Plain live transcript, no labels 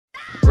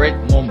Great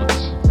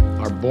moments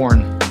are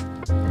born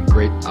from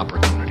great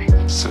opportunity.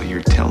 So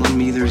you're telling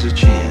me there's a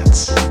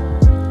chance?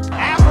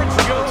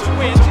 Average Joe's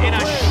wins in a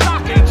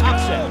shocking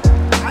upset.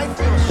 I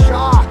feel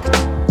shocked.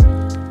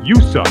 You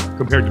suck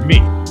compared to me.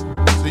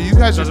 So you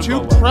guys are two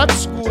prep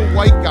school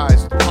white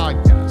guys with the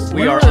podcast.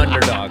 We are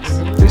underdogs.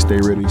 They stay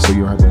ready so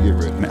you don't have to get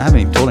ready. I haven't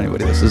even told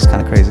anybody this. This is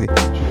kind of crazy.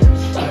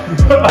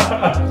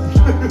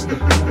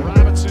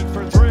 Robinson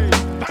for three.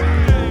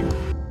 Bang!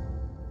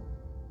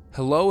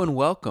 Hello and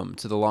welcome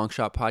to the Long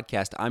Shot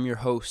Podcast. I'm your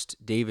host,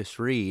 Davis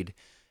Reed,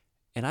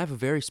 and I have a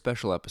very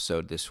special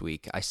episode this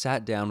week. I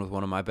sat down with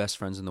one of my best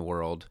friends in the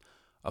world,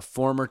 a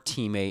former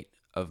teammate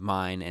of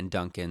mine and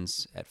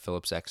Duncan's at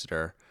Phillips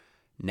Exeter,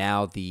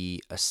 now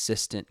the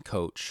assistant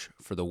coach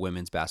for the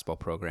women's basketball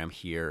program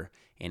here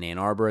in Ann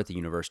Arbor at the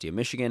University of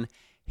Michigan,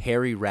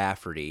 Harry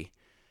Rafferty.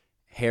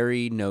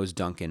 Harry knows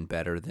Duncan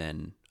better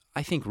than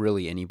I think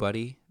really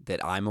anybody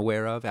that I'm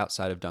aware of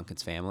outside of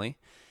Duncan's family.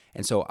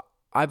 And so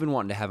I've been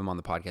wanting to have him on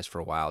the podcast for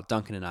a while.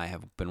 Duncan and I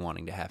have been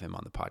wanting to have him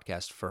on the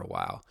podcast for a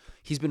while.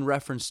 He's been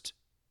referenced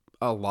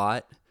a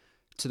lot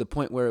to the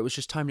point where it was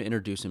just time to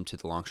introduce him to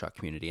the long shot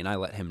community, and I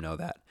let him know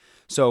that.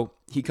 So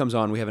he comes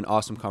on. We have an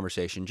awesome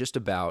conversation just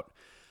about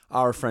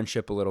our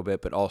friendship a little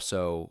bit, but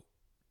also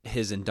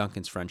his and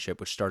Duncan's friendship,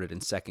 which started in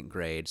second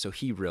grade. So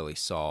he really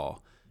saw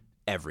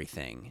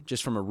everything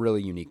just from a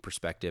really unique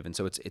perspective. And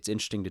so it's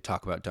interesting to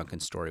talk about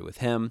Duncan's story with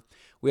him.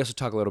 We also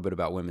talk a little bit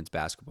about women's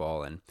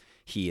basketball, and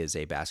he is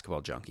a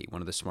basketball junkie,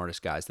 one of the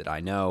smartest guys that I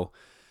know.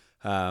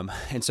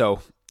 And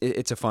so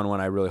it's a fun one.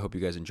 I really hope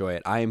you guys enjoy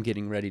it. I am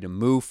getting ready to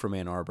move from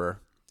Ann Arbor.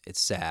 It's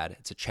sad.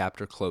 It's a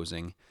chapter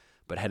closing,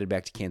 but headed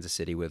back to Kansas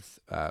City with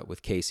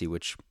Casey,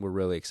 which we're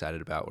really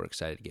excited about. We're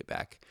excited to get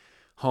back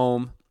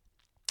home.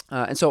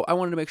 And so I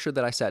wanted to make sure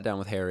that I sat down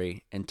with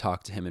Harry and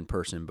talked to him in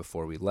person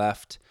before we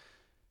left.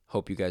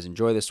 Hope you guys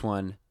enjoy this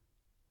one.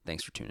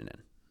 Thanks for tuning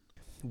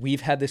in.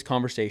 We've had this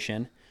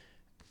conversation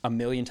a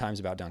million times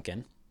about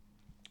Duncan,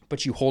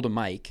 but you hold a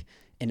mic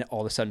and it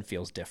all of a sudden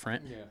feels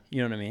different. Yeah.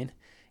 You know what I mean?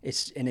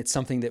 It's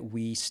something that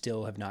we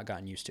still have not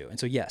gotten used to. And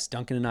so yes,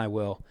 Duncan and I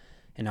will,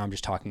 and now I'm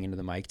just talking into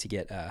the mic to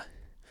get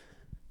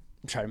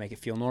try to make it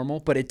feel normal,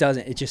 but it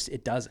doesn't.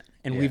 It doesn't.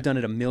 And we've done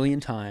it a million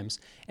times,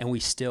 and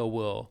we still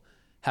will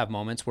have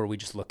moments where we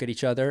just look at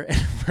each other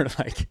and we're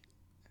like,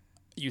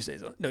 you say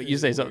something. No, you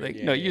say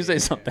something. No, you say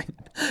something.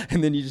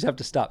 And then you just have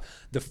to stop.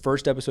 The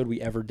first episode we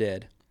ever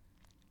did,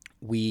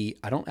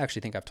 I don't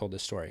actually think I've told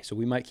this story, so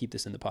we might keep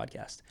this in the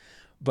podcast.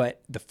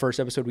 But the first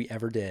episode we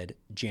ever did,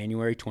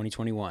 January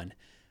 2021,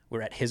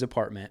 we're at his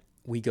apartment.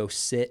 We go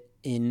sit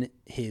in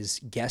his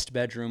guest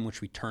bedroom,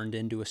 which we turned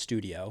into a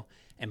studio.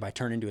 And by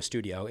turn into a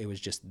studio, it was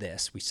just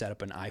this. We set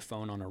up an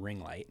iPhone on a ring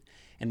light,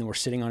 and then we're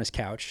sitting on his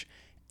couch.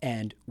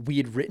 And we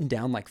had written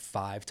down like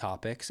 5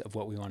 topics of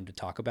what we wanted to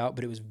talk about,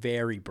 but it was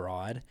very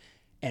broad,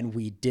 and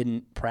we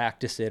didn't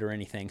practice it or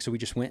anything. So we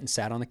just went and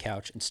sat on the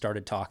couch and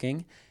started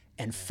talking.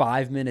 And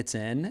 5 minutes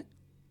in,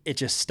 it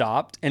just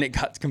stopped, and it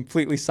got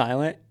completely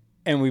silent.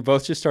 And we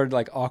both just started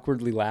like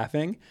awkwardly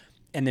laughing,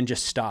 and then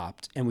just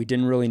stopped. And we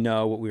didn't really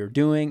know what we were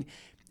doing.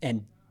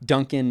 And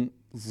Duncan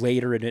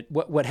later,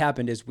 what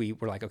happened is we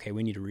were like, okay,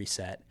 we need to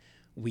reset.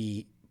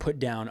 We put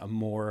down a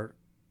more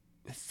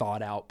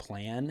thought out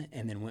plan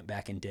and then went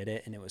back and did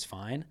it, and it was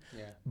fine.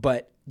 Yeah.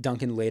 But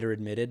Duncan later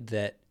admitted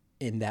that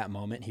in that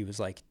moment he was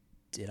like,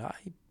 did I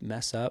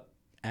mess up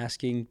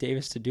asking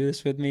Davis to do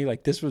this with me?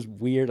 Like, this was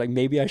weird. Like,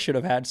 maybe I should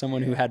have had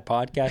someone who had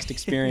podcast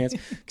experience.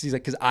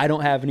 Because I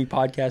don't have any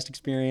podcast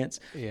experience.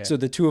 Yeah. So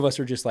the two of us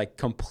are just like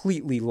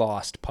completely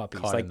lost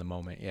puppies. Caught like in the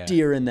moment, yeah.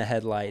 Deer in the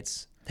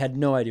headlights. Had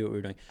no idea what we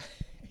were doing.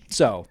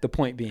 So the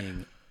point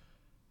being,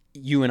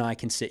 you and I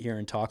can sit here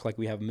and talk like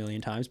we have a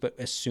million times, but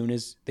as soon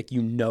as like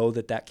you know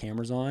that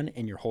camera's on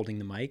and you're holding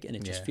the mic, and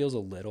it just feels a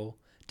little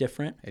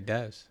different. It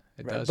does.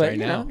 It does but, right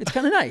now. It's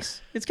kind of nice.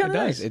 It's kind of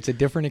nice. It's a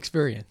different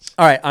experience.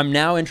 All right, I'm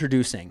now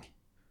introducing,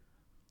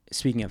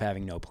 speaking of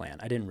having no plan,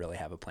 I didn't really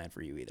have a plan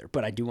for you either,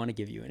 but I do want to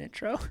give you an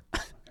intro.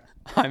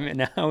 I'm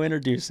now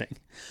introducing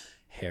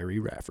Harry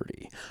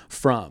Rafferty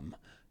from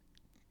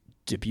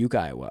Dubuque,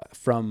 Iowa,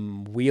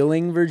 from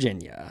Wheeling,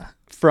 Virginia,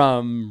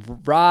 from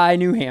Rye,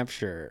 New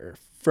Hampshire,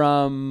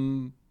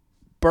 from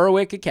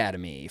Berwick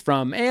Academy,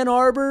 from Ann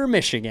Arbor,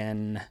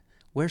 Michigan.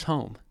 Where's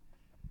home?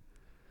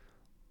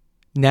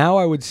 Now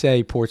I would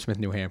say Portsmouth,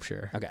 New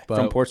Hampshire. Okay,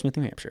 from Portsmouth,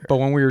 New Hampshire. But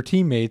when we were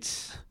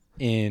teammates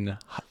in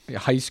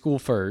high school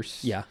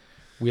first,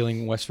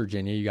 Wheeling, West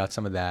Virginia, you got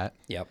some of that.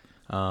 Yep.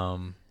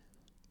 And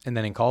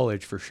then in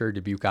college, for sure,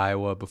 Dubuque,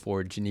 Iowa,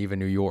 before Geneva,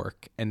 New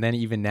York, and then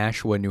even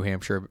Nashua, New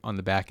Hampshire on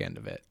the back end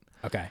of it.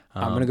 Okay,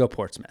 I'm going to go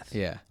Portsmouth.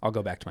 Yeah. I'll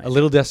go back to my... A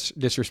little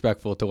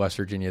disrespectful to West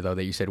Virginia, though,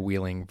 that you said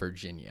Wheeling,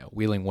 Virginia.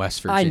 Wheeling,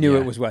 West Virginia. I knew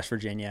it was West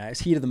Virginia.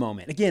 It's heat of the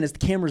moment. Again, as the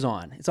camera's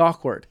on. It's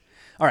awkward.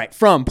 All right,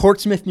 from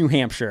Portsmouth, New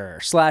Hampshire,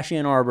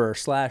 /Ann Arbor,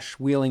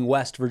 /Wheeling,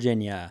 West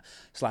Virginia,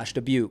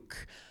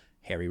 /Dubuque,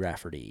 Harry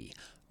Rafferty.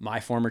 My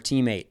former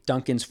teammate,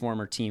 Duncan's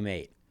former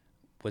teammate,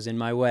 was in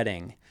my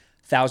wedding.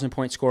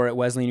 1,000-point scorer at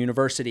Wesleyan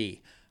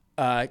University.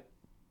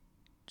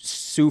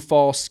 Sioux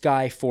Falls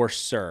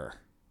Skyforcer.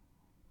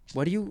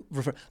 What do you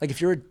refer? Like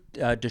if you're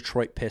a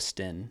Detroit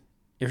Piston,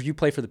 if you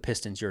play for the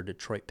Pistons, you're a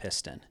Detroit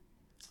Piston.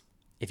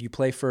 If you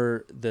play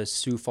for the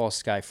Sioux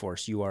Falls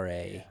Skyforce, you are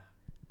a.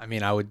 I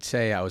mean, I would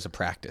say I was a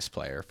practice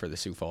player for the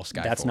Sioux Falls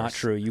Skyforce. That's not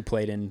true. You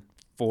played in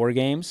 4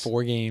 games.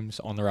 4 games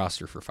on the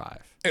roster for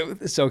 5.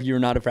 So you're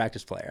not a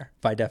practice player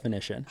by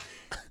definition.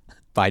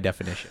 By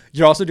definition.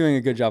 You're also doing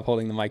a good job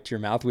holding the mic to your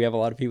mouth. We have a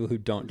lot of people who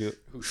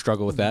Who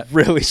struggle with that.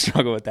 Really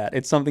struggle with that.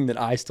 It's something that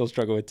I still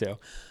struggle with too.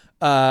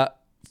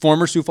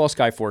 Former Sioux Falls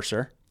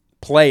Skyforcer,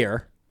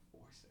 player.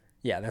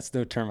 Yeah, that's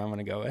the term I'm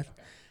going to go with.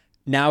 Okay.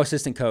 Now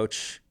assistant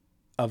coach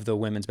of the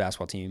women's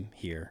basketball team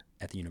here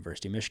at the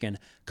University of Michigan,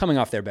 coming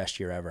off their best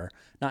year ever.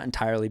 Not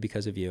entirely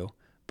because of you,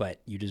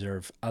 but you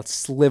deserve a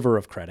sliver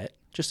of credit.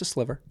 Just a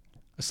sliver.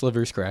 A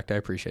sliver is correct. I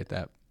appreciate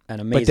that. An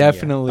amazing But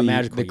definitely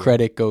year, the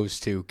credit goes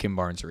to Kim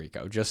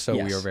Barnes-Rico, just so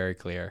we are very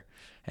clear.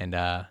 And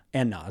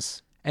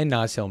Naz. And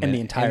Naz Hillman. And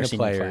the entire and the senior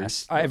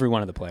players. class. Every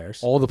one of the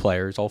players. All the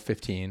players, all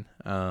 15.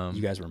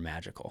 You guys were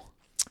magical.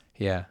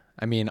 Yeah.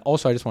 I mean,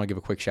 also, I just want to give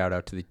a quick shout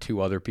out to the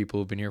 2 other people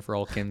who've been here for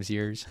all Kim's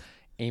years.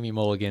 Amy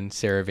Mulligan,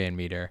 Sarah Van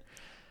Meter,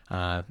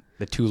 the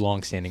 2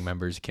 longstanding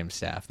members of Kim's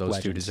staff. Those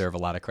Legends. 2 deserve a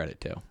lot of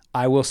credit, too.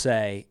 I will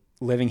say,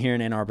 living here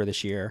in Ann Arbor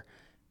this year,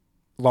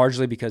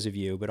 largely because of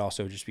you, but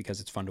also just because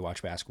it's fun to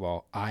watch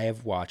basketball, I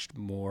have watched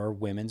more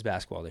women's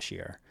basketball this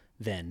year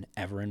than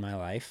ever in my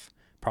life,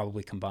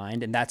 probably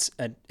combined. And that's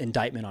an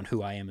indictment on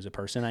who I am as a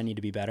person. I need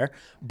to be better.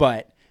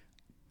 But,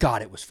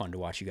 God, it was fun to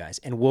watch you guys.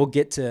 And we'll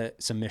get to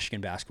some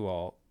Michigan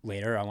basketball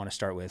later. I want to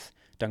start with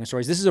Duncan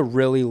stories. This is a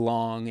really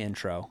long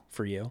intro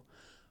for you.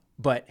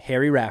 But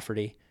Harry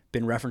Rafferty,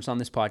 been referenced on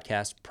this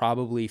podcast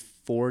probably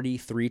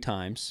 43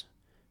 times.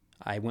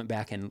 I went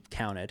back and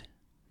counted.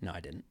 No,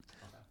 I didn't.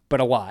 But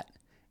a lot.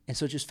 And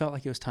so it just felt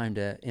like it was time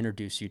to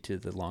introduce you to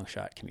the long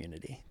shot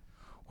community.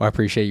 Well, I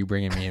appreciate you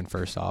bringing me in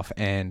first off.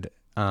 And,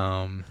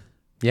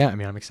 yeah, I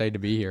mean, I'm excited to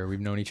be here.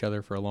 We've known each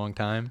other for a long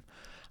time.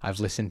 I've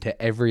listened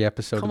to every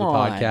episode of the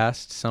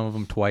podcast, some of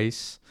them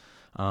twice.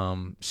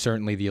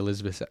 Certainly the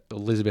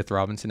Elizabeth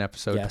Robinson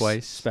episode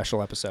twice.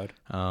 Special episode.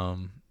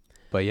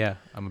 But yeah,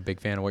 I'm a big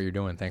fan of what you're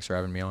doing. Thanks for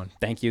having me on.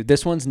 Thank you.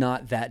 This one's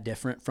not that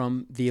different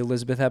from the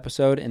Elizabeth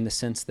episode in the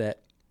sense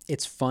that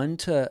it's fun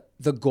to,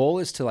 the goal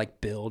is to like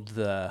build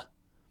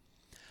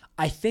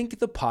I think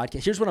the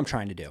podcast, here's what I'm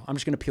trying to do. I'm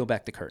just going to peel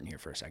back the curtain here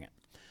for a second.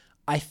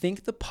 I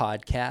think the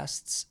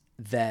podcasts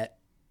that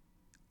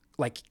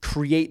like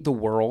create the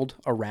world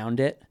around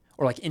it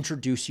or like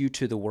introduce you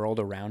to the world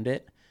around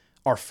it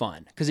are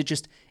fun because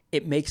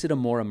it makes it a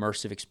more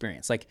immersive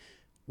experience. Like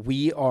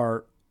we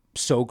are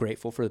so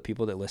grateful for the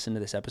people that listen to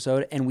this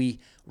episode and we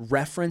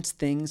reference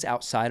things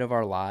outside of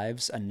our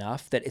lives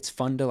enough that it's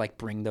fun to like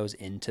bring those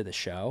into the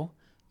show.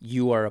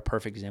 You are a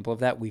perfect example of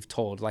that. We've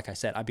told, like I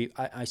said,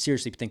 I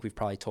seriously think we've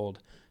probably told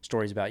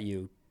stories about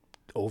you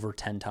over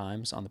 10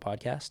 times on the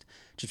podcast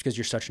just because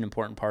you're such an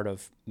important part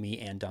of me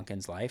and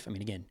Duncan's life. I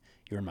mean, again,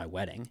 you were in my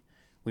wedding.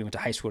 We went to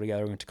high school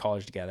together. We went to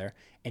college together.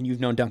 And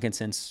you've known Duncan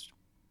since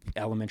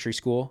elementary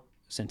school,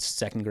 since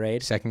 2nd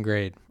grade. 2nd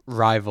grade.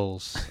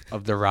 Rivals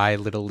of the Rye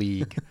Little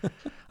League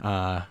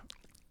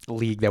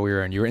league that we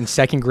were in. You were in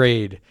 2nd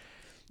grade.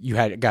 You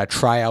got a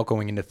tryout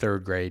going into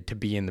 3rd grade to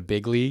be in the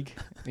big league.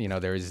 You know,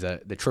 there was the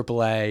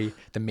AAA,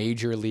 the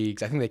major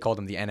leagues. I think they called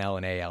them the NL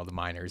and AL, the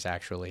minors,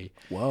 actually.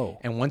 Whoa.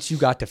 And once you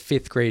got to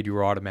 5th grade, you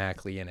were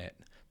automatically in it.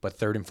 But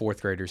 3rd and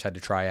 4th graders had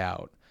to try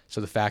out.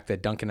 So the fact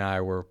that Duncan and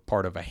I were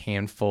part of a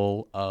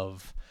handful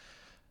of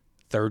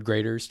 3rd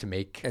graders to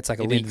make it's like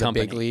a league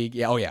company. Big league.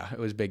 Yeah, oh yeah, it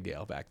was a big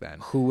deal back then.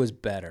 Who was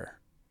better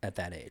at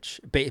that age?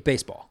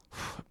 Baseball.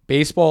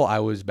 Baseball, I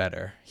was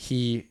better.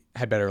 He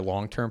had better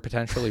long-term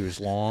potential. He was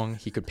long.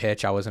 He could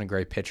pitch. I wasn't a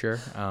great pitcher.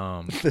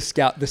 The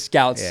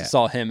scouts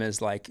saw him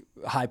as like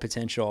high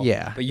potential.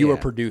 Yeah, but you were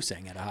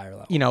producing at a higher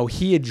level. You know,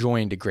 he had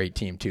joined a great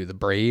team too, the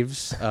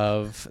Braves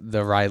of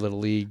the Rye Little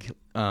League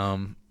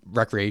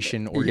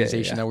recreation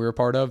organization that we were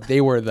part of.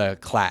 They were the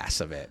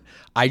class of it.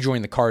 I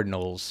joined the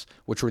Cardinals,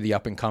 which were the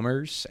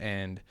up-and-comers,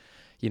 and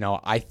you know,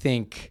 I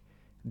think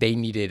they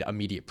needed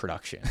immediate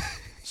production.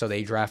 So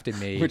they drafted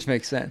me. Which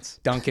makes sense.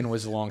 Duncan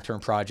was a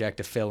long-term project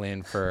to fill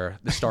in for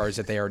the stars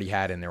that they already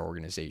had in their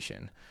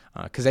organization.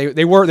 Because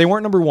they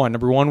weren't number one.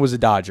 Number one was the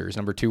Dodgers.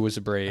 Number 2 was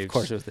the Braves. Of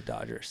course it was the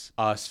Dodgers.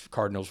 Us,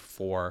 Cardinals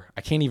 4.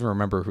 I can't even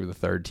remember who the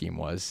 3rd team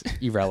was.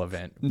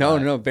 Irrelevant.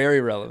 No,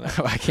 very relevant.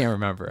 I can't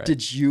remember it.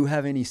 Did you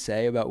have any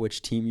say about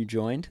which team you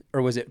joined?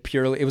 Or was it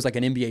purely, it was like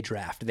an NBA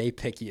draft. They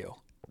pick you.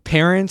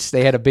 Parents,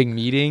 they had a big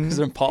meeting. There's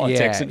some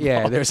politics involved.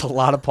 Yeah, there's a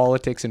lot of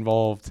politics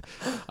involved.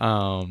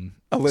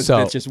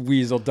 Elizabeth just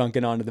weaseled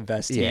Duncan onto the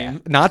best team. Yeah,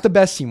 not the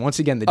best team. Once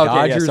again, the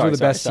Dodgers were the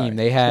best team.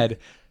 They had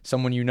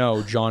someone you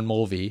know, John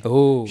Mulvey.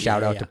 Oh,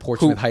 shout out to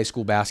Portsmouth High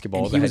School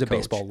basketball. And he was a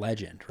baseball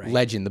legend, right?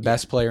 Legend, the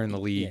best player in the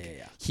league.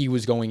 Yeah. He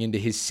was going into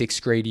his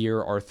 6th grade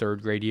year, our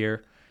 3rd grade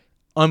year.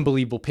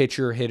 Unbelievable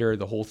pitcher, hitter,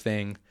 the whole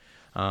thing.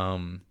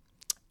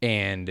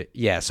 And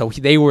yeah, so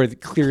they were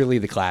clearly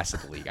the class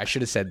of the league. I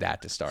should have said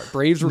that to start.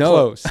 Braves were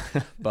close,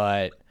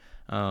 but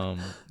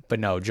But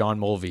no, John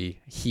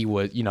Mulvey, he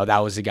was, that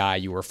was the guy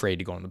you were afraid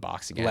to go in the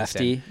box against.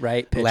 Lefty,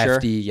 right? Pitcher.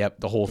 Lefty, yep,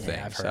 the whole thing.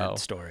 I've heard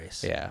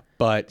stories. Yeah.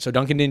 But so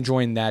Duncan didn't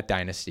join that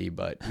dynasty,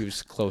 but he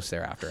was close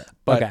thereafter.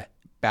 But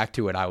back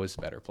to it, I was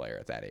the better player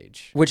at that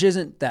age. Which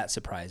isn't that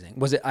surprising.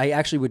 Was it? I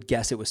actually would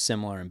guess it was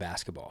similar in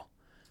basketball.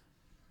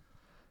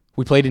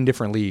 We played in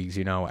different leagues,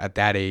 at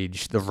that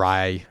age. The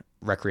Rye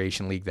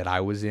Recreation League that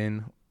I was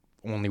in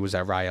only was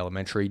at Rye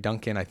Elementary.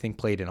 Duncan, I think,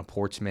 played in a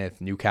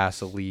Portsmouth,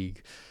 Newcastle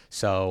league.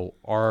 So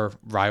our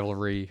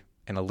rivalry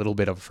and a little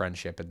bit of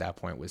friendship at that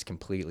point was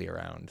completely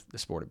around the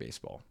sport of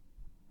baseball.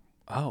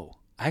 Oh,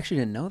 I actually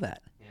didn't know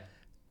that. Yeah.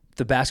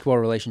 The basketball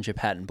relationship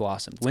hadn't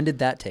blossomed. When did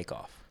that take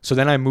off? So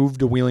then I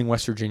moved to Wheeling,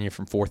 West Virginia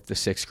from 4th to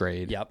 6th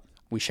grade. Yep.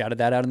 We shouted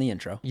that out in the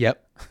intro.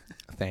 Yep.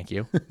 Thank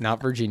you.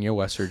 Not Virginia,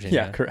 West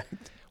Virginia. Yeah, correct.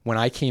 When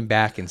I came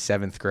back in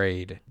 7th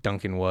grade,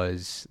 Duncan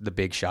was the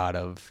big shot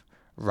of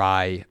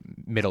Rye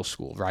Middle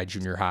School, Rye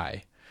Junior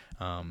High.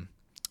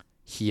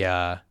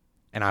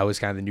 And I was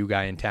kind of the new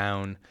guy in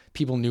town.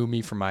 People knew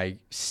me from my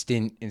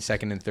stint in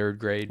 2nd and 3rd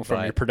grade. Well,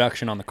 from your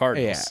production on the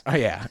Cardinals.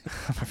 Yeah.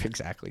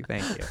 Exactly.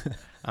 Thank you.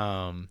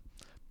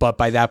 But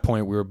by that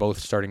point, we were both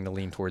starting to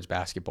lean towards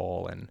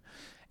basketball,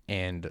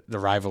 and the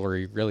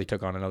rivalry really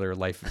took on another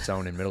life of its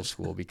own in middle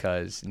school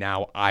because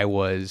now I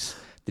was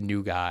the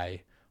new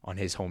guy on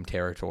his home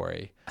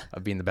territory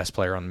of being the best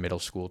player on the middle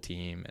school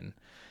team,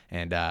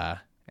 and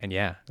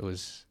yeah, it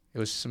was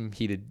some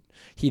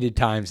heated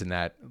times in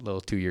that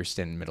little 2-year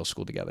stint in middle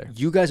school together.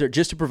 You guys are,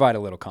 just to provide a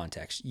little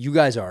context, you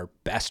guys are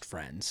best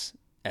friends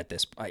at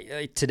this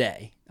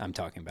today. I'm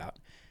talking about.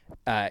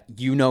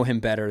 You know him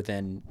better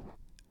than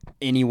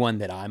anyone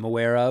that I'm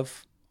aware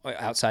of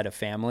outside of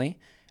family,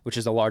 which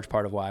is a large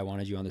part of why I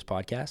wanted you on this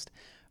podcast.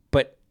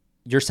 But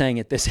you're saying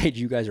at this age,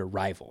 you guys are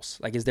rivals.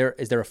 Like, is there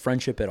a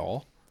friendship at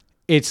all?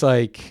 It's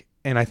like,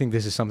 and I think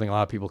this is something a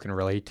lot of people can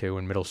relate to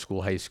in middle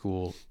school, high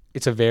school.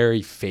 It's a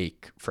very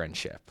fake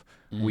friendship.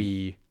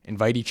 We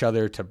invite each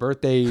other to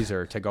birthdays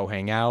or to go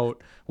hang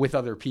out with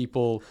other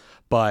people,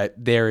 but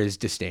there is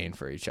disdain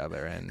for each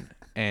other.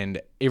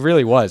 And it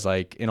really was,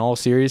 like, in all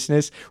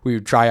seriousness, we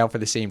would try out for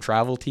the same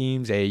travel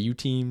teams, AAU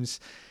teams,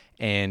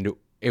 and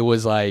it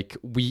was like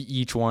we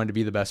each wanted to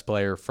be the best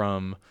player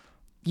from,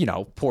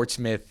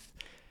 Portsmouth,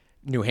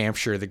 New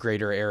Hampshire, the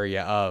greater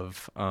area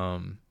of,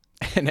 and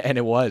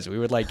it was. We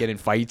would, like, get in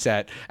fights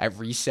at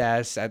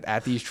recess,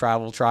 at these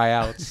travel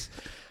tryouts.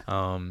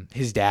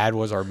 His dad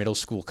was our middle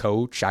school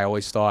coach. I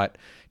always thought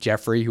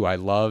Jeffrey, who I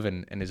love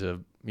and is a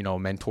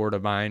mentor to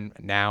mine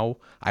now,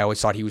 I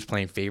always thought he was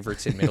playing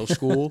favorites in middle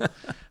school.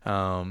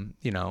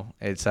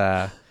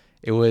 It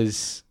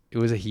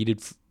was a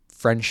heated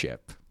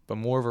friendship, but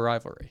more of a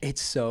rivalry.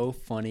 It's so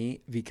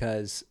funny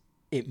because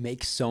it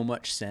makes so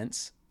much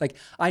sense. Like,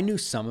 I knew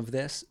some of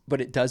this, but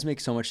it does make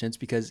so much sense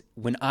because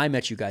when I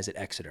met you guys at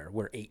Exeter,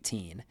 we're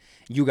 18.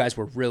 You guys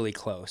were really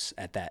close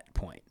at that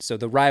point. So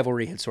the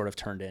rivalry had sort of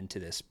turned into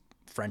this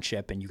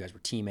friendship, and you guys were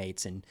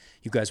teammates, and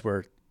you guys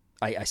were,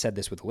 I said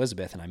this with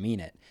Elizabeth, and I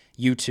mean it.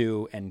 You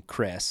two and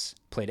Chris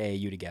played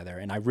AAU together,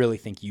 and I really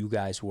think you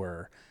guys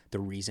were the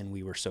reason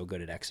we were so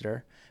good at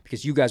Exeter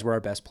because you guys were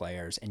our best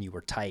players, and you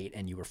were tight,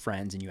 and you were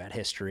friends, and you had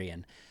history.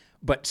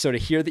 But so to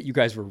hear that you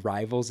guys were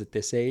rivals at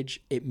this age,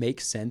 it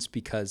makes sense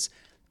because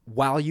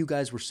while you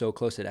guys were so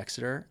close at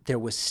Exeter, there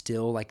was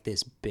still like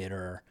this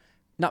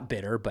not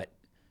bitter, but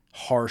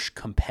harsh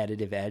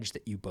competitive edge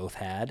that you both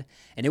had.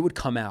 And it would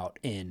come out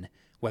in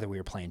whether we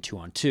were playing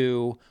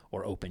 2-on-2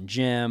 or open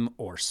gym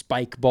or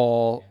spike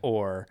ball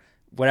or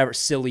whatever,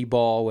 silly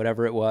ball,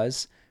 whatever it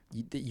was.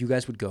 You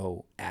guys would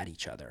go at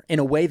each other in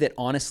a way that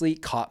honestly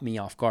caught me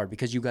off guard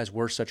because you guys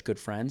were such good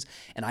friends.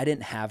 And I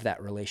didn't have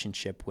that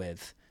relationship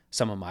with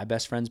some of my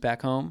best friends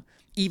back home,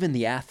 even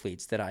the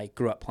athletes that I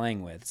grew up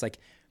playing with. It's like,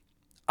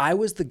 I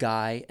was the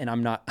guy, and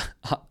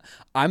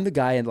I'm the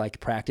guy in like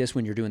practice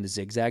when you're doing the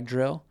zigzag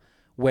drill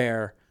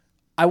where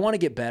I want to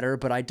get better,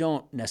 but I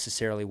don't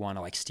necessarily want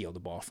to like steal the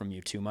ball from you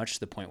too much to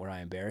the point where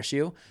I embarrass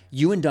you.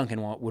 You and Duncan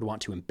would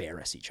want to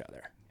embarrass each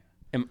other.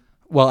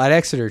 Well, at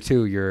Exeter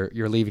too,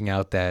 you're leaving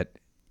out that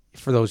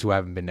for those who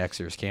haven't been to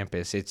Exeter's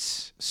campus,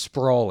 it's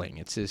sprawling.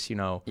 It's this,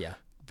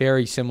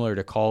 very similar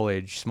to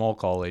college, small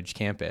college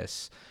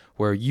campus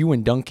where you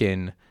and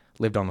Duncan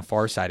lived on the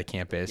far side of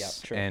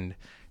campus, and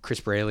Chris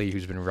Braley,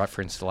 who's been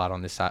referenced a lot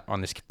on this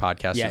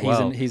podcast as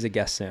well. Yeah, he's a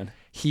guest soon.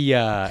 He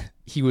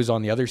was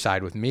on the other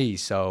side with me,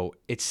 so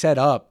it set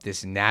up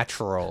this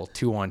natural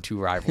 2-on-2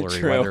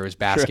 rivalry, whether it was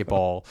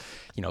basketball,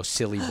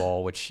 silly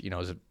ball, which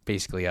is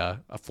basically a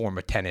form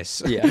of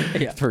tennis, per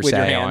with se.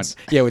 Your hands.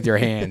 With your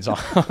hands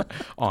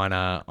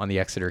on the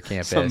Exeter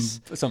campus.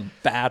 Some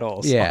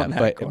battles. Yeah, on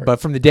that court. but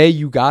from the day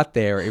you got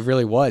there, it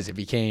really was. It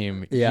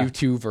became you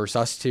two versus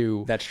us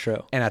two. That's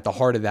true. And at the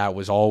heart of that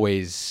was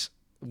always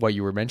what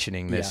you were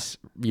mentioning, this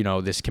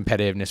this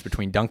competitiveness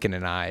between Duncan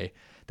and I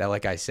that,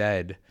 like I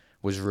said,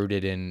 was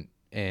rooted in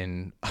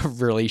a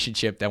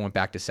relationship that went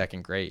back to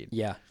 2nd grade.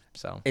 Yeah.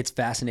 So it's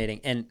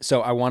fascinating. And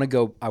so I want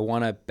to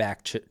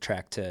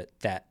backtrack to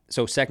that.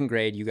 So 2nd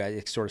grade, you guys,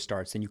 it sort of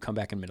starts, then you come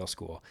back in middle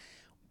school.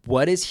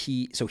 What is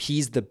he? So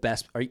he's the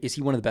best. Is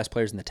he one of the best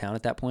players in the town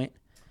at that point?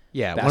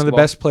 Yeah, Basketball? one of the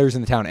best players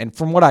in the town. And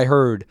from what I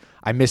heard,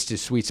 I missed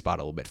his sweet spot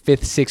a little bit.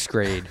 5th, 6th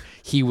grade,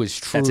 he was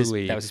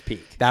truly... that was his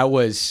peak. That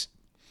was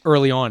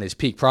early on his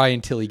peak, probably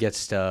until he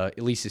gets to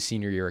at least his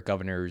senior year at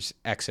Governors,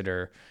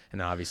 Exeter, and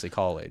then obviously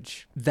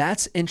college.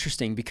 That's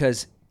interesting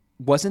because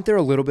wasn't there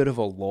a little bit of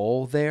a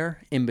lull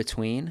there in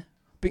between?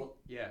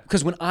 Yeah.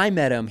 Because when I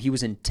met him, he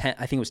was in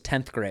I think it was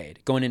 10th grade,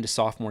 going into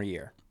sophomore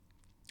year.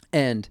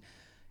 And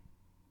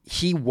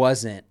he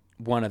wasn't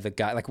one of the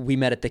guys, like we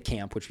met at the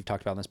camp, which we've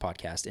talked about in this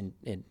podcast,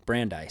 in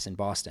Brandeis in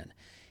Boston,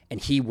 and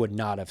he would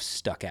not have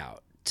stuck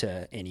out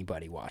to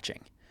anybody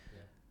watching.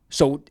 Yeah.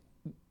 So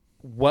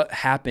what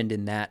happened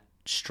in that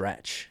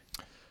stretch?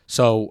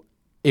 So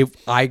if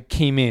I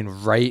came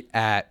in right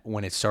at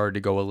when it started to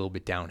go a little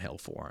bit downhill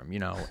for him,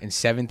 in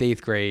 7th,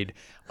 8th grade,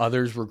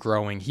 others were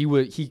growing.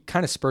 He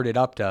kind of spurted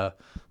up to,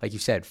 like you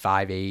said,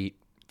 5'8",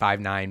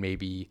 5'9",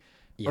 maybe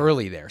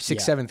early there, 6th,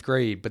 7th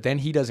grade, but then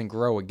he doesn't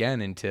grow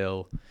again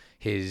until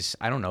his,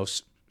 I don't know,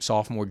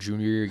 sophomore,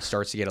 junior year. He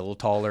starts to get a little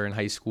taller in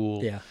high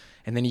school. Yeah.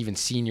 And then even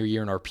senior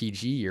year in our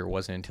PG year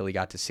wasn't until he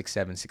got to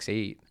 6'7",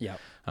 6'8".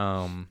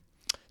 Yeah.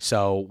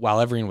 So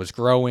while everyone was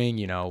growing,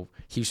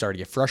 he started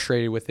to get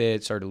frustrated with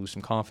it, started to lose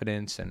some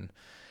confidence.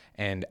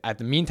 And at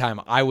the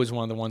meantime, I was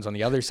one of the ones on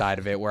the other side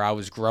of it where I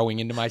was growing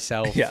into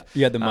myself. Yeah.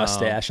 You had the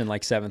mustache in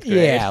like 7th grade.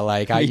 Yeah.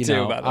 Like I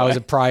was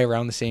probably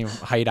around the same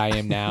height I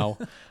am now.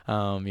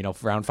 Around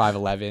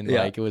 5'11".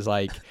 Yeah. Like it was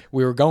like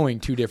we were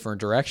going 2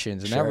 different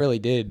directions, and Sure. that really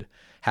did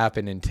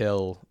happen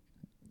until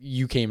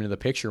you came into the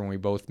picture when we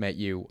both met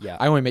you. Yeah.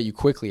 I only met you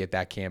quickly at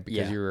that camp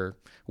because Yeah. you were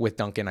with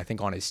Duncan, I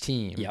think, on his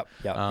team. Yep.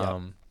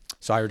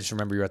 So I just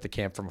remember you at the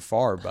camp from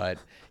afar, but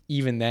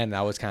even then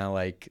that was kind of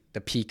like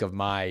the peak of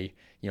my,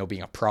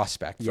 being a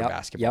prospect for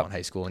basketball in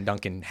high school, and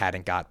Duncan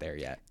hadn't got there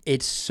yet.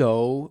 It's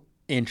so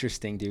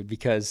interesting, dude,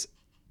 because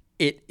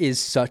it is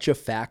such a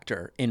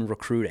factor in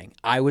recruiting.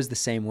 I was the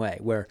same way,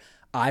 where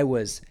I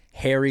was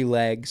hairy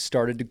legs,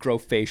 started to grow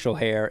facial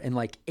hair in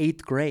like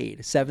 8th grade,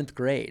 7th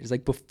grade. It's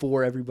like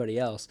before everybody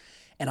else.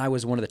 And I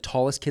was one of the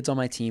tallest kids on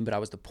my team, but I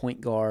was the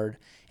point guard.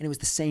 And it was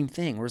the same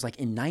thing. Whereas like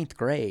in 9th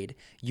grade,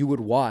 you would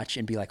watch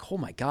and be like, oh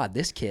my God,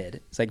 this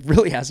kid is like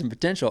really has some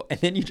potential. And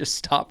then you just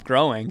stop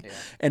growing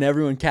and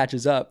everyone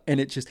catches up.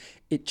 And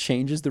it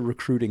changes the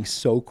recruiting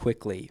so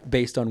quickly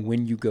based on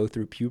when you go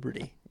through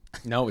puberty.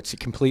 No, it's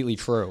completely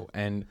true.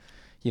 And,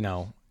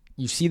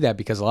 you see that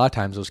because a lot of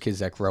times those kids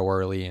that grow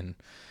early, and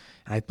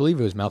I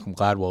believe it was Malcolm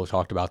Gladwell who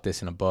talked about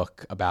this in a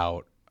book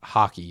about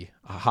hockey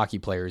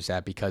players,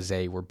 that because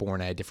they were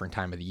born at a different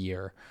time of the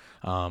year,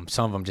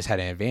 some of them just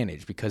had an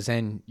advantage because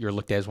then you're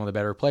looked at as one of the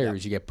better players.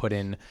 Yep. You get put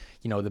in,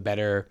 the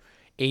better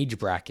age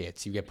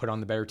brackets. You get put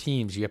on the better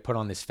teams. You get put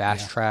on this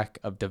fast track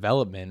of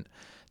development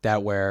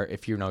that where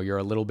if you're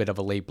a little bit of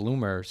a late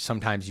bloomer,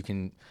 sometimes you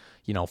can,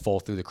 fall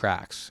through the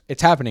cracks.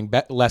 It's happening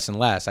less and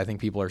less. I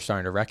think people are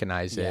starting to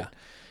recognize it.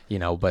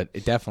 But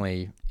it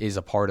definitely is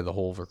a part of the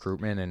whole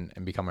recruitment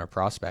and becoming a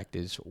prospect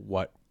is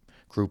what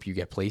group you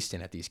get placed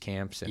in at these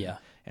camps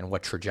and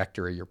what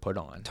trajectory you're put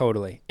on.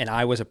 Totally. And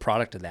I was a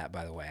product of that,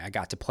 by the way. I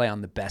got to play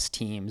on the best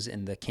teams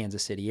in the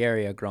Kansas City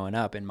area growing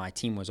up, and my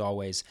team was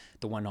always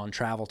the one on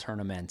travel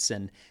tournaments.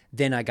 And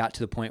then I got to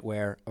the point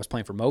where I was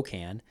playing for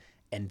MoCan,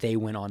 and they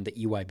went on the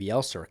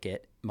EYBL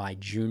circuit my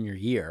junior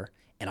year,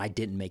 and I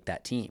didn't make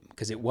that team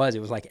because it was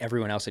like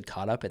everyone else had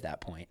caught up at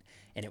that point.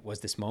 And it was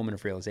this moment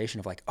of realization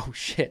of like, oh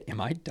shit,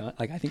 am I done?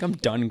 Like, I think I'm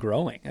done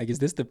growing. Like, is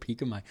this the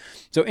peak of my...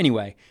 So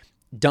anyway,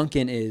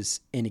 Duncan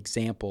is an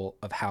example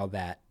of how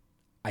that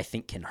I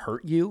think can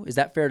hurt you. Is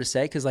that fair to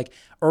say? Because like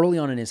early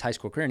on in his high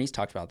school career, and he's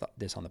talked about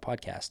this on the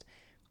podcast,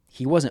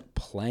 he wasn't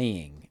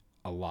playing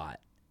a lot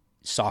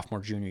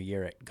sophomore, junior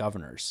year at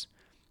Governors.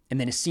 And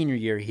then his senior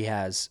year, he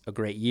has a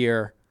great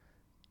year.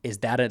 Is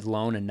that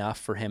alone enough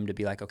for him to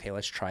be like, okay,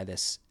 let's try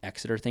this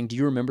Exeter thing? Do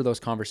you remember those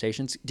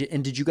conversations?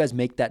 And did you guys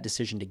make that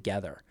decision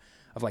together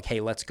of like, hey,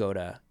 let's go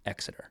to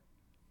Exeter?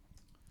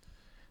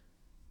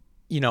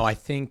 I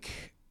think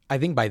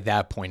by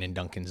that point in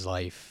Duncan's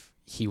life,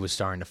 he was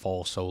starting to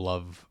fall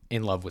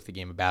in love with the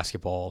game of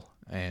basketball.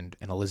 And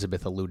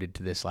Elizabeth alluded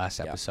to this last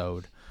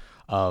episode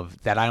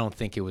of that. I don't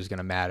think it was going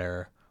to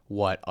matter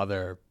what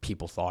other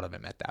people thought of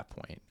him at that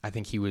point. I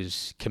think he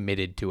was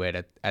committed to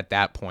it at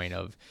that point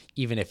of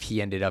even if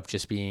he ended up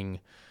just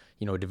being,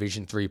 a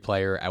Division III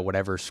player at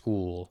whatever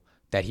school,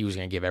 that he was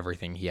going to give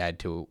everything he had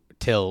to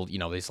till,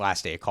 his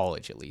last day of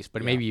college at least,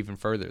 but maybe even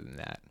further than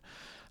that.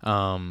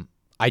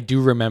 I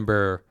do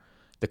remember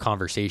the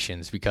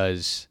conversations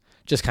because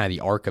just kind of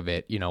the arc of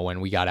it,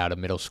 when we got out of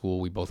middle school,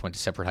 we both went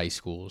to separate high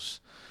schools.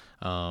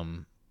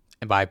 And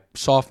by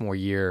sophomore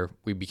year,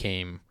 we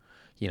became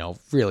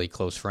really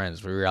close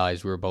friends. We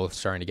realized we were both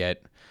starting to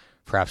get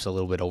perhaps a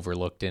little bit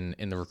overlooked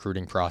in the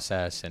recruiting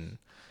process and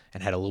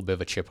had a little bit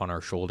of a chip on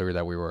our shoulder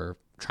that we were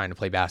trying to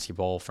play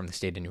basketball from the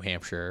state of New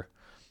Hampshire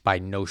by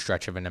no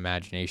stretch of an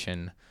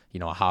imagination,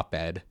 a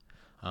hotbed,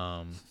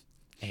 or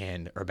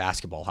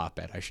basketball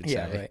hotbed, I should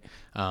say.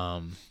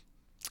 Right.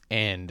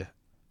 And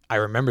I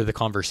remember the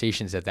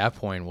conversations at that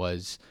point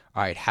was,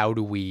 all right, how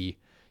do we,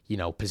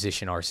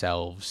 position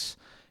ourselves,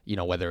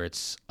 whether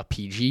it's a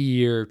PG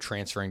year,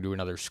 transferring to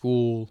another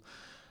school,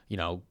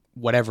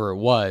 whatever it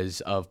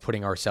was, of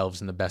putting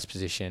ourselves in the best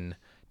position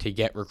to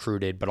get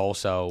recruited, but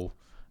also,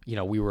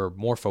 we were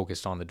more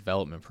focused on the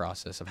development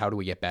process of how do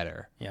we get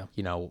better. Yeah.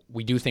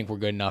 We do think we're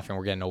good enough and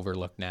we're getting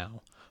overlooked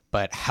now,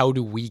 but how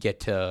do we get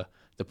to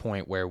the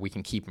point where we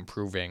can keep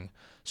improving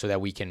so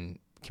that we can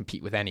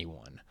compete with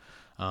anyone?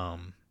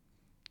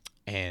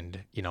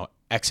 And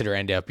Exeter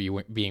ended up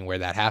being where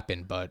that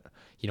happened, but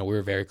we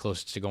were very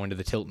close to going to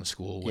the Tilton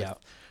School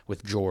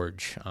with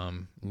George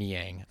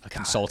Niang, a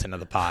consultant of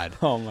the pod.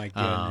 Oh my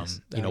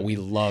goodness. We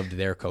loved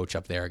their coach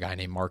up there, a guy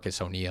named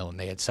Marcus O'Neill, and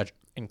they had such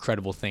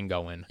incredible thing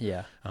going.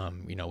 Yeah.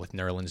 With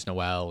Nerlens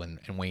Noel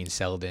and Wayne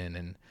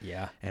Selden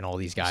and all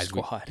these guys.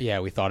 Squad.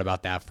 We thought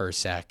about that for a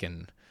sec,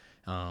 and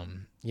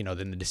then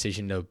the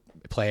decision to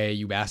play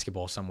AAU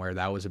basketball somewhere,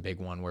 that was a big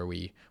one where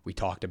we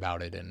talked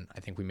about it, and I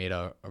think we made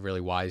a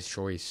really wise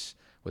choice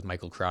with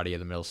Michael Crowdy of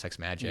the Middlesex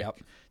Magic,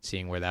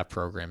 seeing where that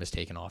program has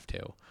taken off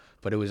too.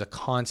 But it was a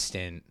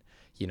constant,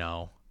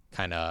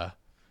 kind of,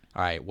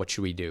 all right, what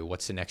should we do?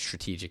 What's the next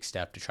strategic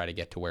step to try to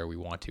get to where we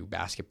want to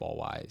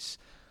basketball-wise?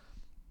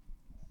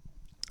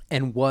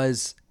 And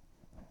was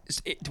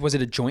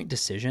it a joint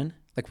decision?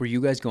 Like, were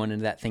you guys going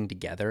into that thing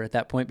together at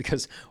that point?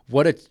 Because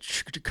what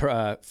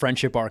a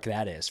friendship arc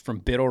that is, from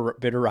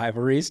bitter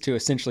rivalries to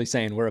essentially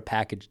saying we're a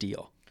package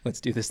deal.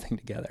 Let's do this thing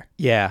together.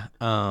 Yeah.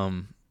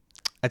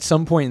 At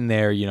some point in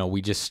there,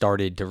 we just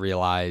started to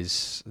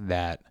realize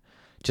that,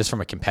 just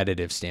from a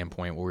competitive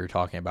standpoint, what we were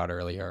talking about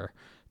earlier,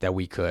 that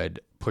we could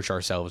push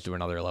ourselves to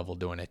another level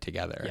doing it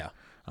together.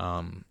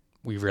 Yeah.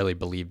 We really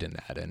believed in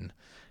that.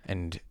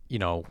 And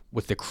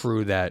with the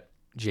crew that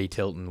Jay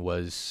Tilton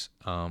was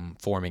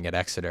forming at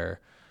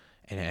Exeter,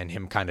 and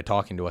him kind of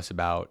talking to us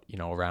about,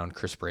 around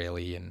Chris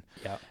Braley and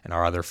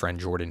our other friend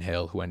Jordan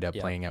Hill, who ended up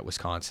playing at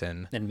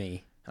Wisconsin. And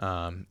me.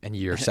 And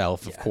you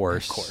yourself, of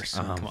course. Of course.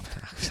 Come on.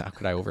 How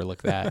could I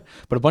overlook that?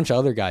 But a bunch of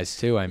other guys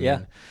too. I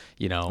mean,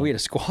 we had a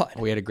squad.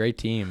 We had a great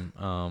team.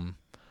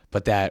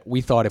 But that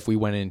we thought if we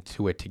went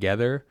into it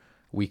together,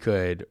 we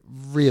could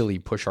really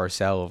push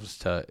ourselves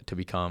to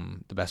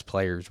become the best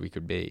players we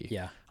could be.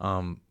 Yeah.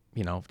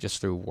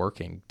 Just through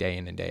working day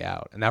in and day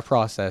out. And that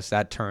process,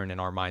 that turn in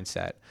our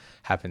mindset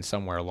happened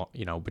somewhere along,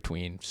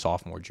 between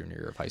sophomore, junior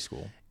year of high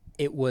school.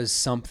 It was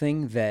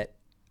something that,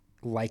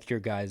 like your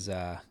guys'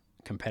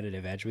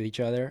 competitive edge with each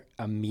other,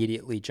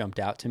 immediately jumped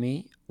out to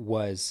me,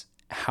 was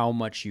how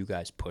much you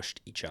guys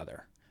pushed each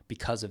other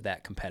because of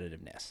that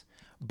competitiveness.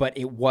 But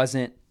it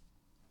wasn't,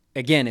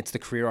 again, it's the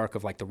career arc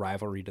of like the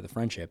rivalry to the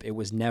friendship. It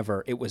was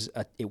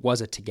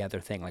a together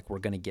thing. Like, we're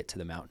going to get to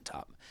the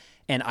mountaintop.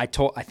 And I've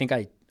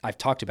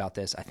talked about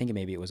this. I think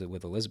maybe it was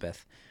with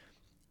Elizabeth.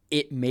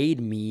 It made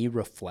me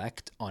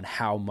reflect on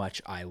how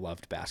much I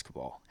loved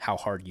basketball, how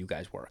hard you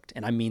guys worked.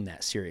 And I mean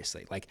that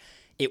seriously. Like,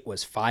 it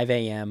was 5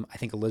 a.m. I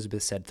think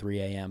Elizabeth said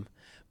 3 a.m.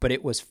 But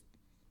it was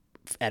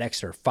at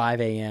Exeter, 5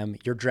 a.m.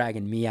 You're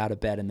dragging me out of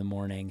bed in the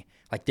morning.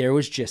 Like, there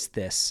was just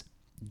this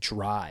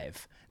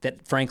drive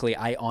that, frankly,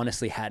 I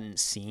honestly hadn't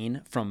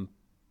seen from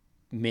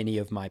many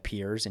of my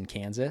peers in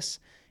Kansas.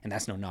 And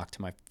that's no knock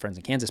to my friends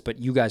in Kansas, but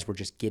you guys were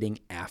just getting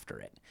after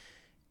it.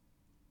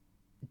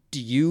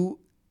 Did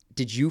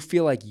you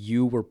feel like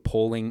you were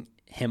pulling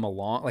him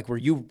along? Like, were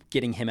you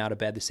getting him out of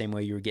bed the same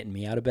way you were getting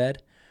me out of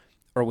bed?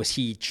 Or was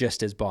he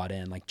just as bought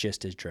in, like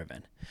just as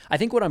driven? I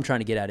think what I'm trying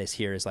to get at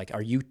is like,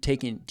 do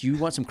you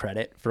want some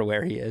credit for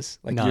where he is?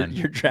 Like,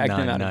 you're dragging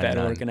him out of bed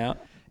and working out?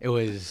 It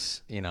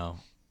was,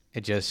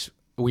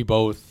 we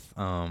both,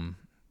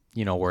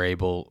 were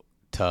able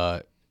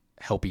to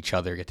help each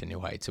other get to new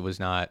heights. It was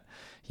not,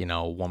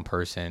 one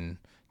person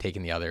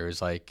taking the other. It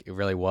was like, it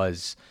really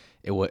was,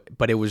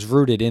 but it was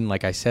rooted in,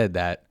 like I said,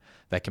 that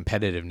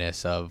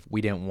competitiveness of,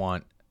 we didn't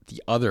want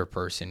the other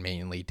person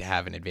mainly to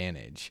have an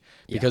advantage,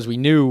 because we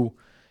knew,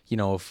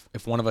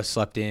 if one of us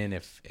slept in,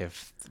 if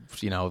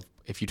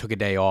you took a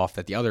day off,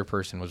 that the other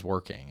person was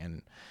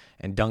working,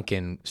 and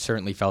Duncan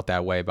certainly felt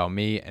that way about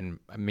me, and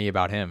me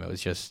about him.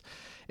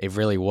 It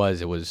really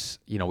was,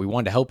 we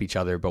wanted to help each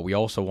other, but we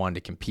also wanted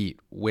to compete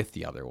with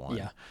the other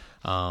one.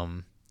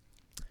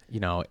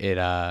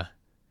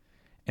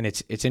 And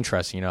it's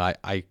interesting,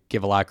 I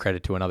give a lot of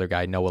credit to another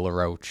guy, Noah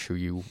LaRoche, who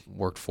you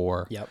worked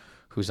for. Yep.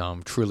 Who's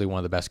truly one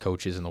of the best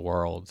coaches in the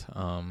world.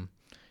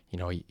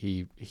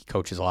 He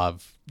coaches a lot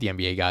of the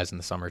NBA guys in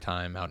the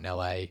summertime out in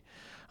LA.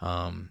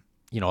 A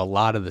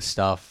lot of the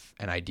stuff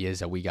and ideas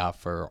that we got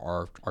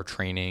for our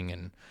training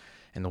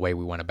and the way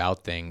we went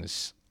about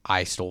things,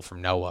 I stole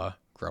from Noah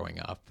growing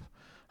up.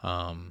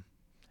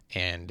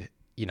 And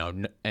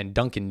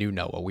Duncan knew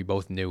Noah. We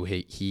both knew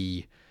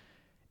he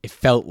it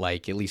felt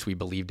like, at least we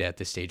believed at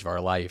this stage of our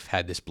life,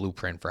 had this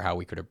blueprint for how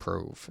we could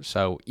improve.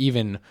 So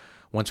even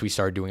once we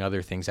started doing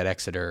other things at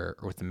Exeter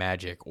or with the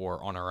Magic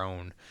or on our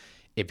own,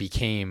 it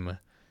became,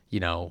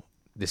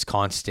 this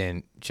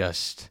constant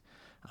just,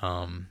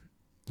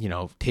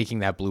 taking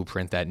that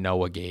blueprint that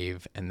Noah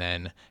gave, and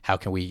then how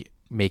can we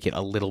make it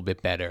a little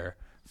bit better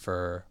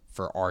for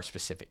our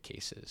specific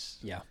cases.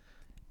 Yeah.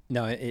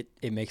 No,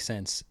 it makes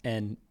sense.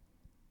 And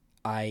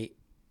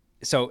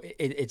it's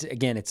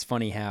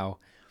funny how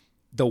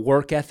the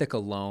work ethic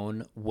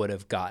alone would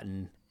have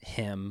gotten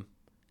him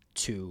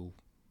to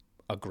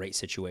a great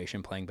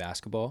situation playing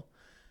basketball,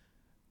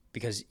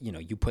 because, you know,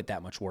 you put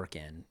that much work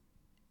in,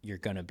 you're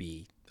going to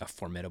be a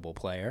formidable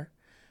player.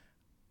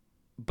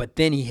 But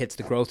then he hits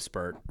the growth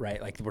spurt,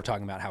 right? Like we're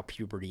talking about how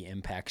puberty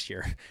impacts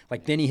your,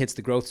 like then he hits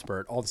the growth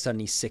spurt, all of a sudden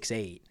he's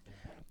 6'8".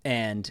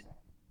 And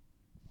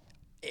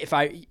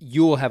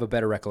you will have a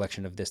better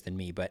recollection of this than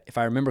me, but if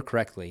I remember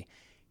correctly,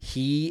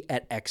 he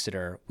at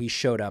Exeter, we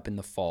showed up in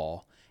the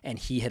fall and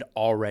he had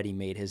already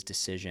made his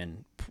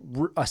decision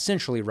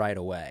essentially right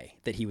away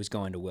that he was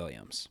going to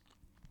Williams.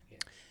 Yeah.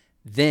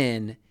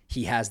 Then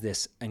he has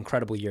this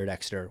incredible year at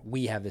Exeter.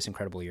 We have this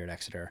incredible year at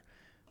Exeter.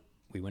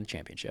 We win a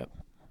championship,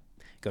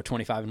 go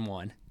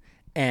 25-1,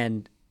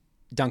 and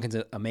Duncan's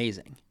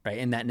amazing, right?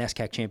 In that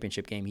NESCAC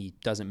championship game, he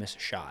doesn't miss a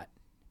shot.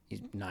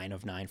 He's 9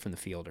 of 9 from the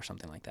field or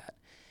something like that.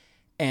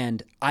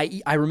 And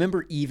I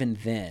remember even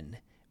then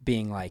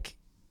being like,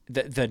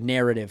 the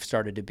narrative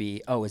started to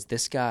be, oh, is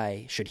this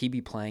guy, should he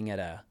be playing at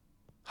a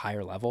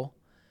higher level?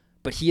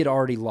 But he had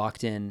already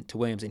locked in to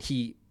Williams, and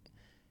he,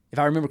 if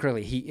I remember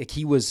correctly,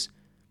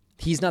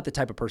 he's not the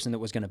type of person that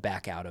was going to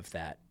back out of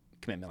that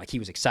commitment. Like, he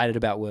was excited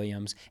about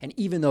Williams, and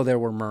even though there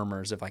were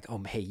murmurs of like,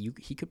 oh, hey,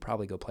 he could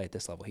probably go play at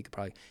this level.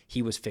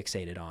 He was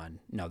fixated on,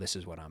 no, this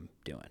is what I'm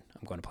doing.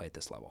 I'm going to play at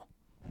this level.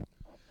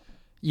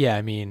 Yeah,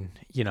 I mean,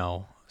 you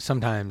know,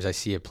 sometimes I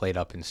see it played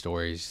up in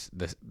stories,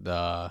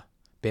 the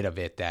bit of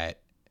it that,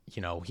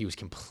 you know, he was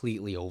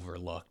completely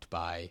overlooked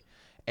by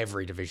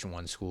every Division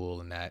I school,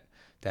 and that,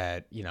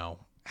 you know,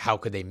 how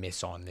could they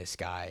miss on this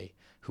guy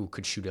who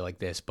could shoot it like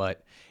this?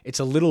 But it's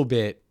a little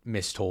bit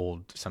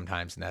mistold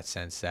sometimes in that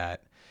sense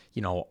that,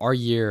 you know, our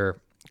year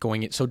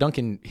going in, so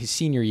Duncan, his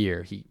senior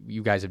year,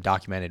 you guys have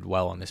documented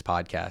well on this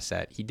podcast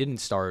that he didn't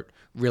start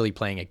really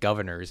playing at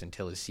Governors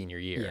until his senior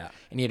year. Yeah.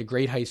 And he had a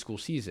great high school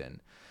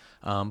season.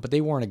 But they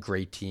weren't a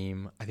great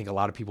team. I think a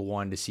lot of people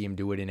wanted to see him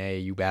do it in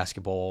AAU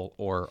basketball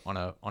or on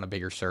a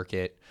bigger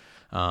circuit,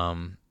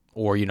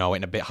 or, you know,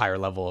 in a bit higher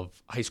level of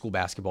high school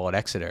basketball at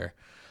Exeter.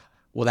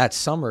 Well, that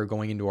summer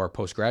going into our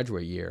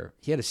postgraduate year,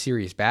 he had a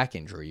serious back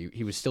injury.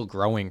 He was still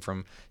growing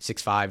from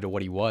 6'5" to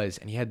what he was,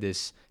 and he had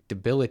this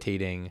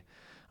debilitating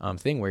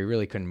thing where he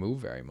really couldn't move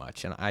very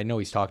much. And I know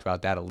he's talked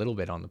about that a little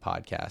bit on the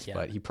podcast, yeah,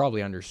 but he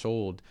probably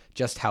undersold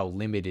just how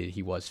limited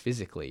he was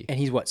physically. And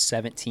he's what,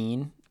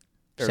 17?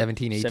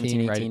 17,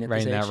 18,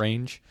 right in that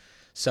range.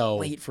 So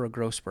late for a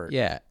growth spurt.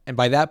 Yeah. And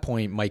by that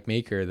point, Mike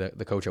Maker,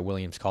 the coach at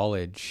Williams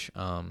College,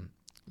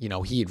 you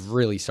know, he had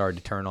really started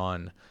to turn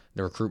on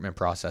the recruitment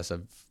process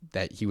of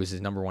that he was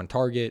his number one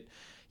target.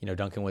 You know,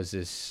 Duncan was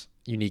this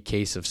unique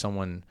case of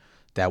someone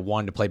that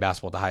wanted to play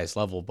basketball at the highest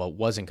level, but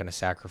wasn't going to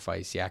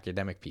sacrifice the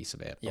academic piece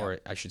of it. Yeah. Or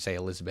I should say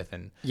Elizabeth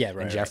and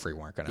Jeffrey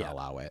weren't going to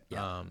allow it.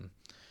 Yeah.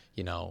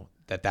 You know,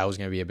 that was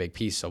going to be a big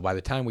piece. So by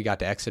the time we got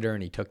to Exeter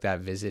and he took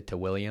that visit to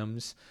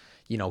Williams,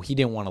 you know, he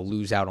didn't want to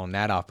lose out on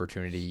that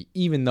opportunity,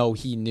 even though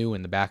he knew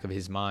in the back of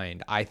his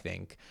mind, I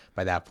think,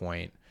 by that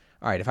point,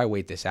 all right, if I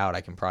wait this out,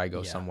 I can probably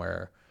go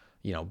somewhere,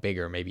 you know,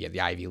 bigger, maybe at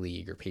the Ivy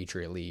League or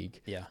Patriot League.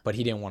 Yeah. But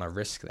he didn't want to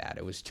risk that.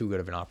 It was too good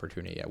of an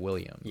opportunity at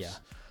Williams.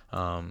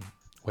 Yeah.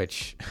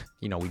 Which,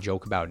 you know, we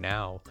joke about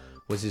now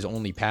was his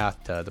only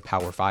path to the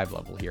Power 5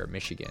 level here at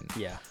Michigan.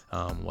 Yeah.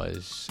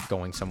 Was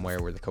going somewhere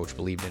where the coach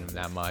believed in him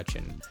that much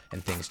and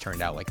things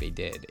turned out like they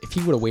did. If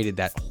he would have waited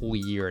that whole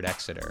year at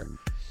Exeter,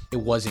 it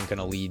wasn't going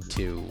to lead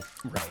to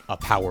a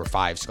Power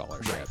 5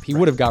 scholarship. Right. He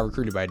would have got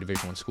recruited by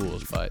Division I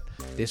schools, but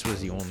this was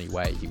the only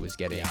way he was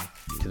getting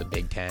to the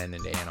Big Ten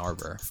and to Ann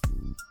Arbor.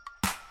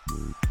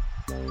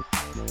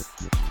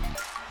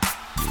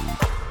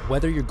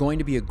 Whether you're going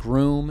to be a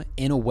groom,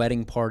 in a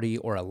wedding party,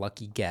 or a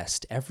lucky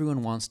guest,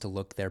 everyone wants to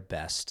look their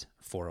best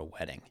for a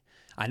wedding.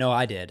 I know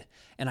I did.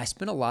 And I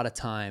spent a lot of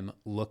time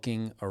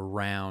looking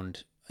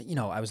around. You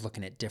know, I was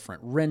looking at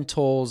different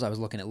rentals. I was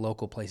looking at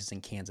local places in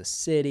Kansas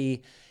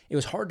City. It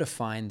was hard to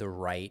find the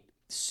right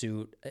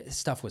suit.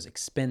 Stuff was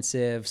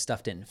expensive.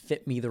 Stuff didn't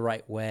fit me the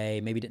right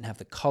way. Maybe didn't have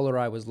the color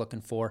I was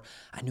looking for.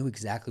 I knew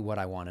exactly what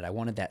I wanted. I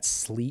wanted that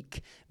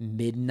sleek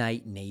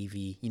midnight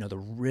navy, you know, the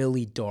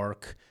really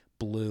dark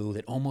blue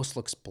that almost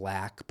looks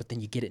black, but then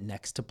you get it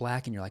next to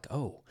black and you're like,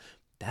 oh,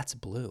 that's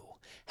blue.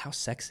 How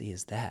sexy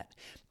is that?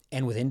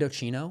 And with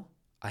Indochino,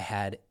 I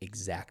had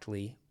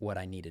exactly what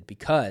I needed,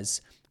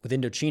 because with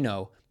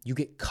Indochino, you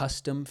get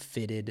custom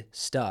fitted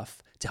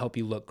stuff to help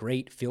you look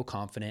great, feel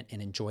confident,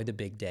 and enjoy the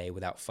big day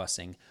without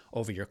fussing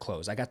over your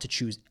clothes. I got to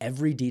choose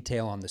every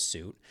detail on the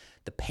suit,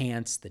 the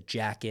pants, the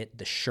jacket,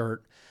 the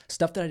shirt,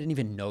 stuff that I didn't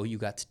even know you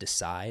got to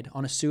decide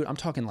on a suit. I'm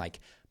talking like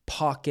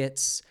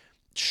pockets,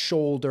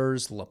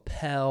 shoulders,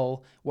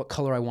 lapel, what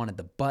color I wanted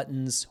the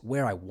buttons,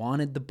 where I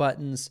wanted the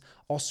buttons,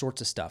 all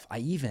sorts of stuff. I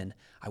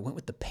went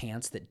with the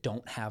pants that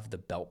don't have the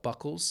belt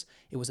buckles.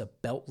 It was a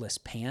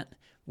beltless pant,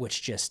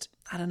 which just,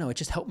 I don't know, it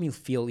just helped me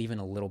feel even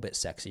a little bit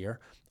sexier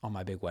on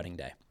my big wedding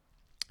day.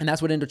 And that's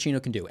what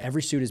Indochino can do.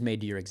 Every suit is made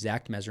to your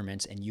exact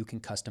measurements, and you can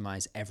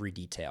customize every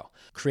detail.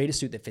 Create a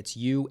suit that fits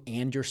you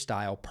and your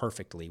style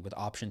perfectly with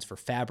options for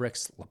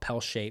fabrics,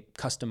 lapel shape,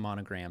 custom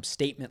monograms,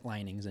 statement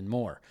linings, and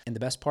more. And the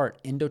best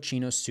part,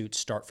 Indochino suits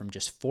start from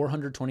just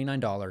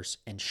 $429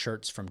 and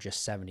shirts from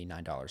just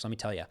 $79. Let me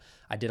tell you,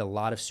 I did a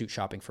lot of suit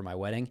shopping for my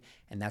wedding,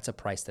 and that's a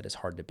price that is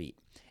hard to beat.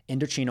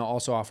 Indochino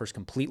also offers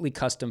completely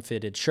custom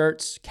fitted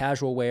shirts,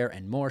 casual wear,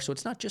 and more. So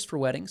it's not just for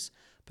weddings,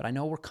 but I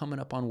know we're coming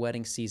up on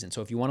wedding season.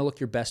 So if you want to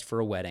look your best for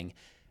a wedding,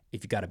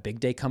 if you've got a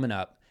big day coming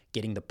up,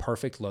 getting the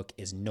perfect look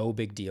is no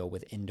big deal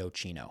with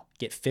Indochino.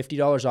 Get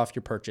 $50 off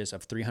your purchase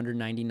of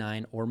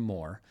 $399 or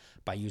more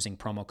by using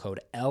promo code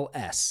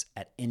LS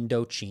at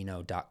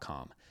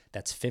Indochino.com.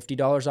 That's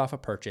 $50 off a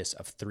purchase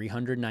of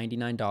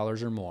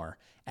 $399 or more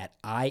at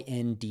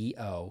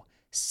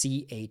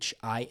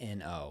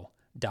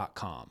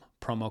INDOCHINO.com.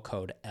 Promo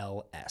code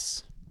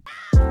LS.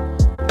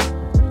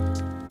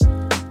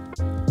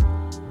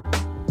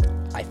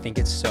 I think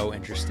it's so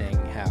interesting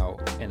how,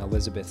 and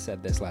Elizabeth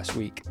said this last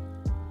week,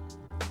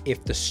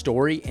 if the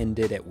story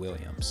ended at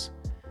Williams,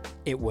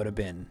 it would have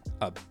been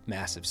a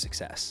massive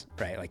success,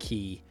 right? Like,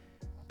 he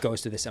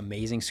goes to this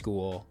amazing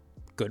school,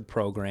 good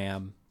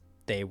program.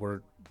 They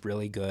were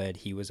really good.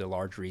 He was a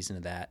large reason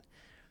of that.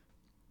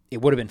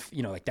 It would have been,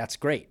 you know, like, that's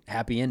great.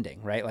 Happy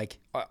ending, right? Like,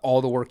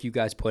 all the work you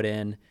guys put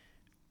in,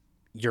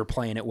 you're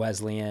playing at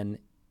Wesleyan.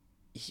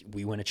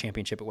 We win a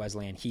championship at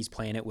Wesleyan. He's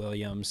playing at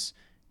Williams.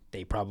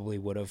 They probably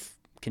would have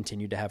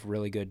continued to have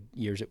really good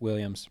years at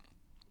Williams.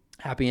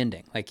 Happy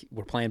ending. Like,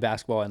 we're playing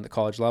basketball at the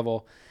college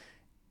level.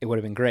 It would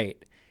have been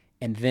great.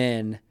 And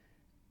then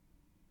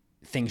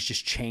things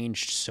just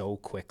changed so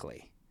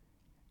quickly.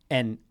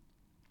 And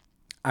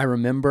I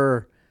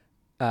remember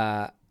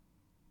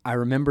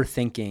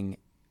thinking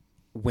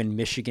when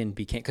Michigan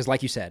became, because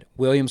like you said,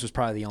 Williams was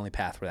probably the only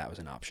path where that was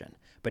an option.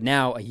 But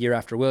now, a year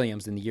after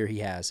Williams, and the year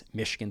he has,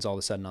 Michigan's all of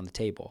a sudden on the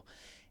table.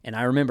 And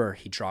I remember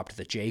he dropped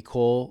the J.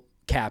 Cole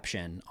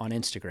caption on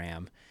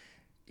Instagram,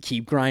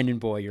 "Keep grinding,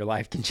 boy, your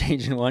life can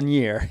change in 1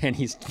 year." And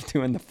he's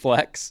doing the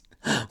flex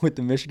with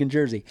the Michigan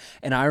jersey.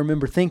 And I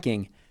remember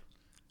thinking,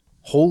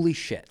 holy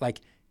shit, like,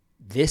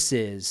 this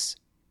is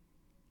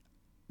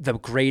the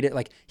greatest,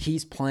 like,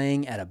 he's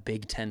playing at a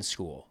Big Ten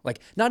school. Like,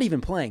 not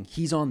even playing,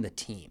 he's on the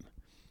team.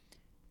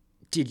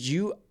 Did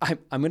you, I'm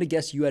going to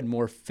guess you had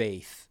more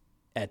faith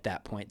at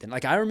that point than,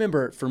 like, I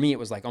remember for me, it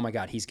was like, oh my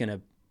God, he's going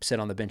to sit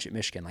on the bench at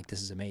Michigan. Like,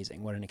 this is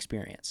amazing. What an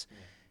experience. Yeah.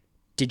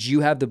 Did you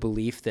have the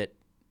belief that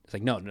it's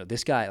like, no,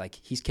 this guy, like,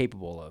 he's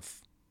capable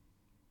of,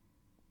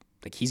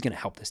 like, he's going to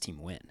help this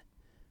team win?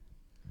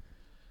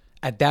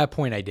 At that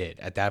point, I did.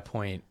 At that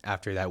point,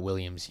 after that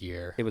Williams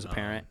year, it was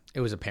apparent.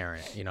 It was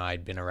apparent. You know,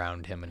 I'd been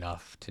around him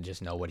enough to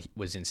just know what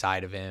was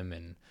inside of him,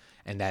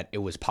 and that it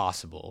was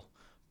possible.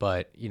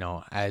 But, you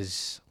know,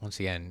 once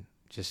again,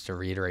 just to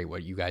reiterate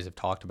what you guys have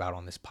talked about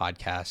on this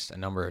podcast a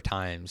number of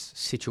times,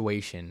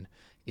 situation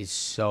is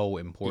so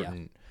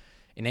important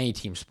in any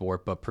team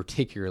sport, but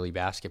particularly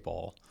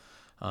basketball.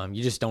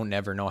 You just don't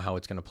never know how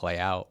it's going to play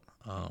out.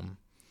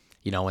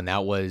 You know, and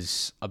that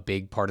was a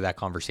big part of that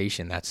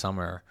conversation that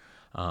summer,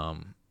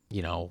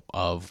 you know,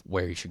 of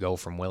where he should go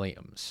from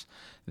Williams.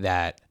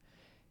 That,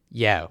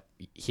 yeah,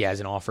 he has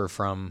an offer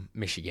from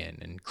Michigan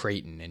and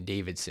Creighton and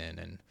Davidson,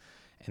 and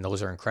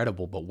those are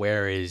incredible, but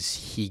where is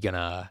he going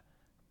to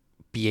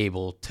be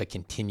able to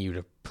continue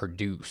to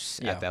produce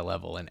at that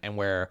level? And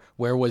where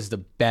was the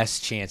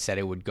best chance that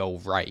it would go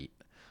right?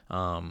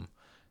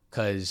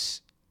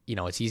 Because, you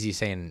know, it's easy to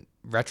say in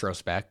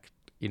retrospect,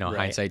 you know,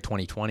 hindsight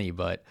 2020,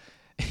 but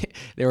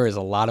there was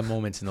a lot of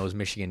moments in those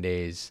Michigan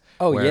days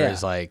where it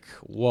was like,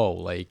 whoa,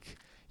 like,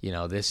 you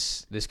know,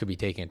 this could be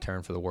taking a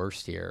turn for the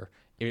worst here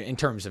in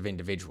terms of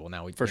individual.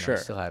 Now, we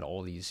still had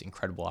all these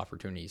incredible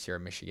opportunities here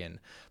at Michigan,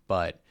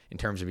 but in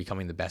terms of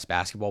becoming the best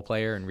basketball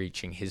player and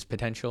reaching his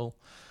potential,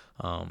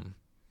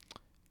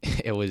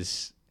 it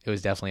was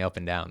definitely up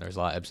and down. There's a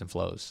lot of ebbs and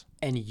flows.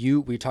 And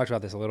we talked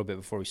about this a little bit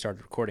before we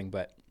started recording,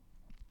 but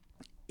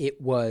it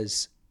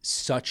was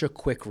such a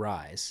quick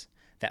rise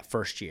that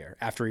first year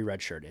after he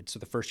redshirted. So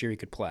the first year he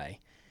could play,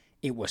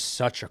 it was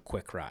such a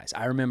quick rise.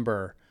 I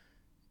remember,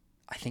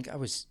 I think I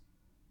was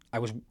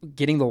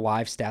getting the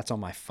live stats on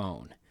my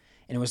phone,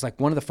 and it was like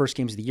one of the first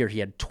games of the year he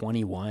had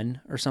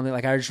 21 or something.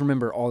 Like, I just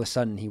remember all of a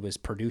sudden he was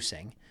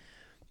producing.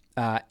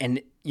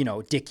 And, you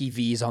know, Dickie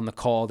V's on the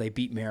call. They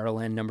beat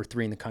Maryland, number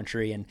 3 in the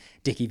country, and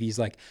Dickie V's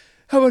like,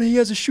 how about he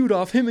has a shoot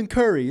off, him and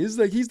Curry? It's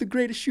like, he's the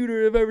greatest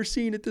shooter I've ever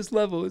seen at this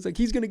level. It's like,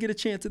 he's going to get a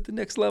chance at the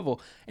next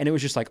level. And it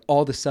was just like,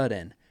 all of a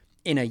sudden,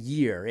 in a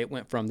year, it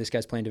went from this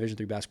guy's playing Division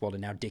III basketball to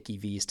now Dickie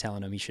V is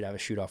telling him he should have a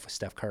shoot off with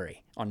Steph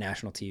Curry on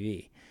national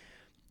TV.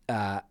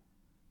 And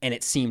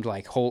it seemed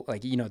like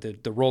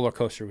the roller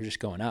coaster was just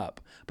going up.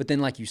 But then,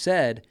 like you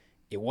said,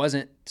 it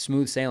wasn't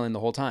smooth sailing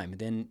the whole time.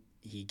 Then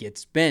he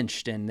gets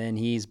benched, and then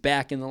he's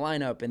back in the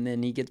lineup, and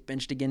then he gets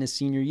benched again his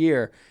senior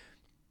year.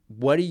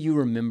 What do you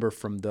remember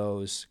from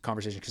those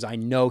conversations? Because I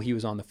know he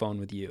was on the phone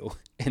with you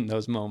in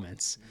those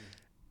moments.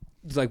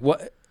 It's like,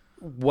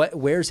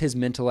 where's his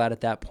mental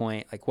at that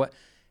point? Like, what?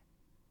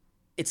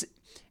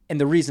 And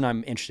the reason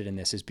I'm interested in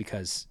this is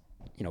because,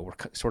 we're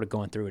sort of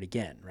going through it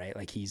again, right?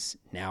 Like he's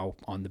now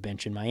on the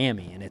bench in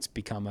Miami, and it's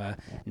become a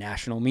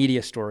national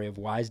media story of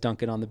why is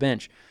Duncan on the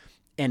bench.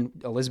 And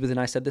Elizabeth and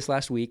I said this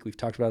last week. We've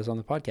talked about this on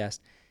the podcast.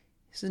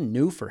 This is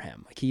new for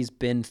him. Like he's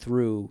been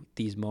through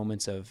these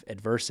moments of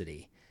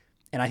adversity.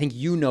 And I think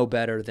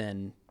better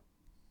than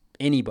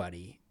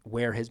anybody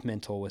where his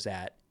mental was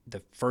at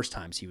the first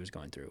times he was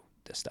going through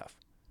this stuff.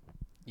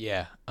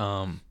 Yeah.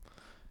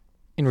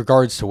 In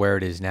regards to where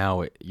it is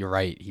now, you're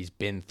right. He's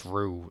been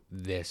through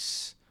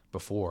this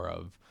before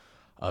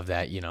of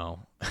that,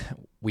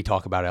 we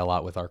talk about it a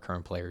lot with our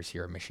current players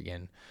here at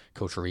Michigan.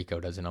 Coach Rico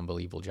does an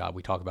unbelievable job.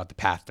 We talk about the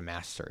path to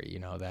mastery,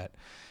 that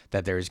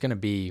there's going to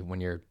be when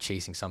you're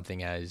chasing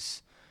something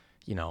as,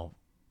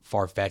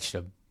 far-fetched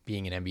of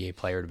being an NBA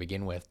player to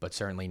begin with, but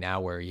certainly now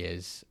where he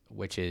is,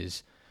 which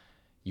is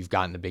you've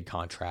gotten the big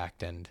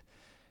contract and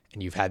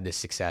you've had this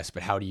success,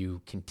 but how do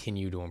you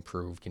continue to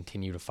improve,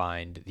 continue to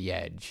find the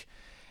edge?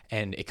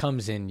 And it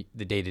comes in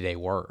the day-to-day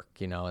work,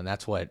 and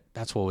that's what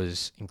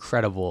was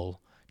incredible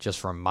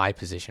just from my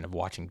position of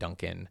watching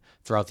Duncan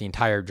throughout the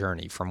entire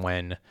journey from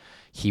when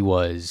he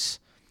was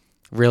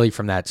really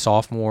from that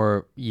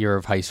sophomore year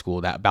of high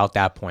school, that about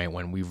that point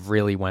when we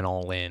really went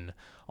all in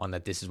on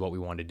that this is what we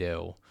want to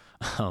do.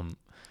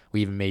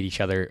 We even made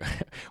each other,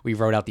 we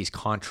wrote out these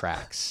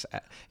contracts,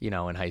 in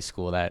high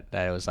school that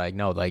it was like,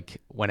 no, like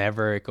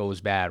whenever it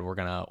goes bad, we're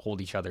going to hold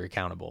each other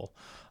accountable.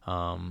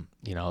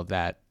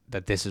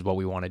 That this is what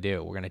we want to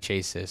do. We're going to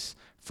chase this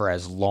for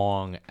as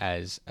long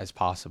as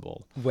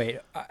possible. Wait,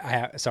 I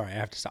have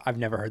to stop. I've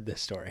never heard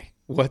this story.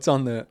 What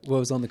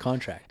was on the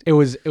contract? It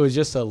was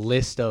just a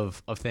list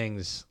of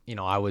things.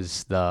 I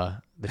was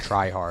the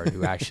tryhard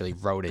who actually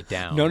wrote it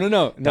down. No.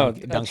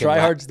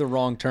 Tryhard's the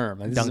wrong term.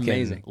 This Duncan is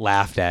amazing.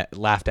 laughed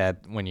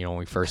at when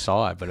we first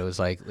saw it, but it was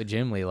like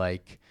legitimately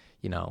like,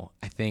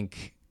 I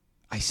think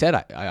I said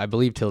I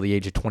believe till the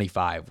age of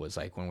 25 was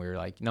like when we were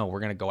like, no, we're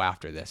gonna go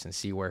after this and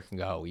see where it can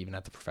go, even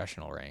at the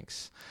professional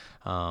ranks.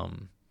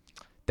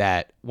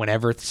 That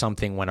whenever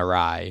something went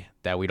awry,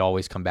 that we'd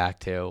always come back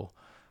to, all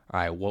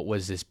right, what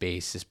was this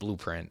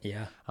blueprint?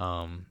 Yeah.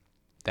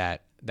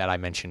 That I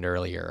mentioned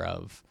earlier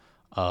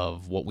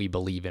of what we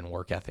believe in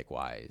work ethic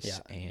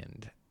wise. Yeah.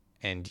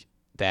 And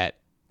that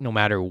no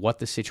matter what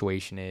the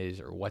situation is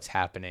or what's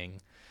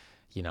happening,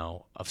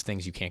 of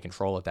things you can't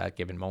control at that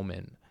given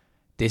moment,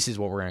 this is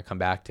what we're going to come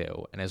back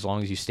to. And as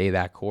long as you stay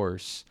that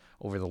course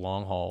over the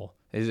long haul,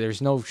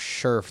 there's no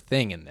sure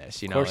thing in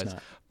this, Of course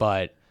not.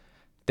 But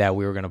that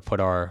we were going to put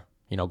our,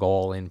 go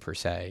all in per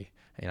se.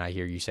 And I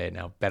hear you say it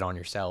now, bet on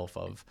yourself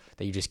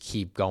that you just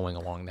keep going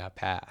along that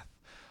path.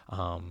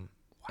 And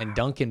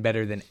Duncan,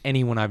 better than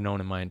anyone I've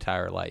known in my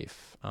entire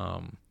life,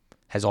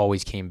 has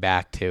always came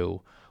back to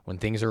when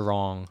things are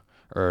wrong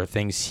or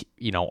things,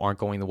 aren't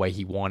going the way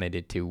he wanted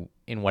it to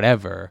in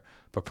whatever,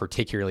 but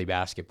particularly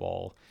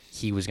basketball,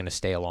 he was going to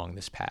stay along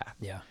this path.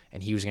 Yeah.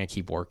 And he was going to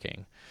keep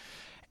working.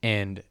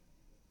 And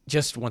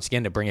just once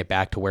again, to bring it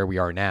back to where we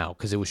are now,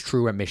 because it was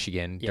true at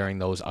Michigan during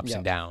those ups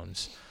and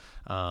downs.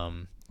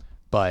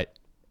 But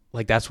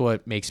like, that's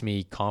what makes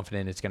me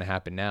confident it's going to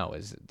happen now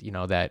is,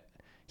 that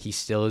he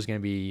still is going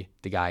to be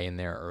the guy in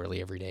there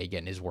early every day,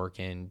 getting his work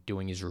in,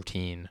 doing his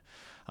routine.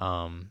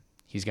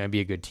 He's going to be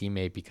a good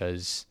teammate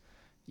because,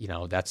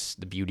 that's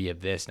the beauty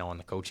of this. Now on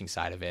the coaching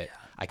side of it,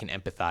 I can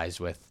empathize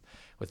with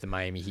the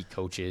Miami Heat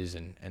coaches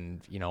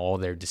and all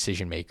their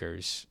decision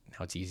makers.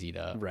 Now it's easy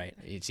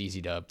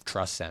to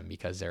trust them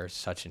because they're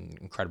such an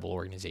incredible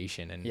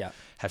organization and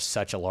have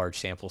such a large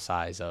sample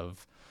size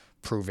of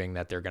proving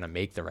that they're going to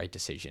make the right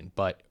decision.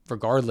 But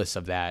regardless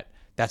of that,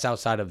 that's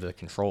outside of the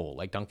control.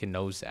 Like Duncan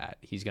knows that.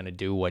 He's going to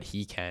do what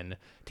he can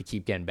to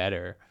keep getting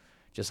better,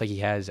 just like he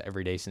has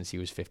every day since he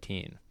was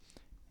 15.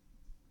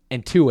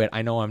 And to it,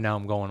 I know I'm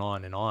going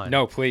on and on.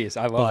 No, please.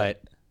 I love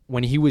it. But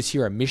when he was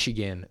here at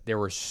Michigan, there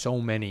were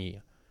so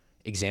many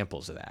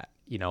examples of that.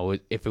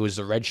 If it was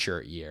the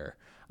redshirt year,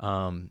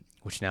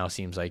 which now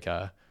seems like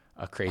a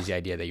crazy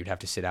idea that you'd have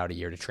to sit out a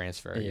year to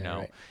transfer,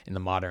 in the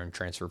modern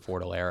transfer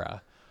portal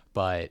era.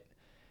 But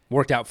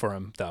worked out for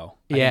him though.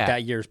 I think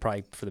that year is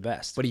probably for the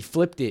best. But he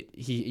flipped it.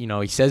 He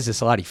says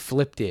this a lot. He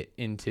flipped it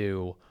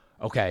into,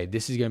 okay,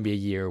 this is going to be a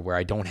year where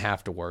I don't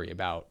have to worry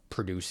about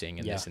producing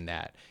and this and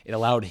that. It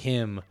allowed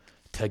him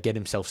to get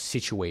himself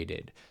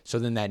situated. So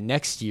then that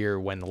next year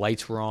when the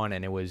lights were on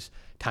and it was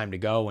time to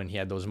go and he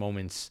had those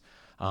moments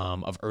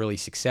of early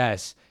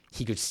success,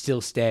 he could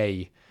still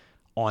stay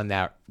on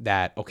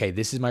that, okay,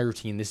 this is my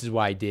routine. This is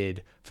what I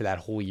did for that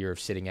whole year of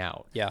sitting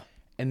out. Yeah.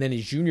 And then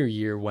his junior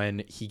year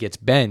when he gets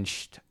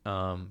benched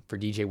for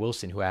DJ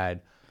Wilson, who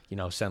had,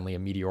 suddenly a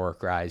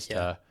meteoric rise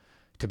to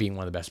being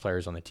one of the best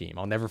players on the team.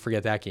 I'll never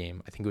forget that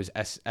game. I think it was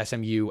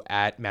SMU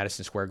at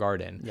Madison Square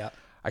Garden. Yeah.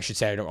 I should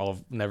say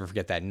I'll never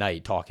forget that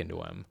night talking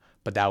to him.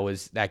 But that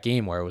was that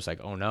game where it was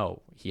like, oh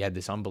no, he had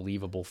this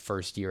unbelievable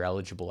first year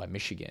eligible at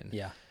Michigan.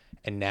 Yeah.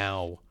 And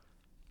now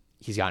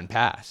he's gotten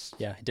passed.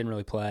 Yeah, he didn't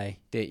really play.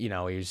 He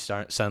was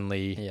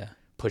suddenly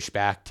pushed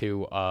back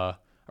to a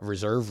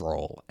reserve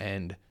role.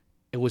 And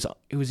it was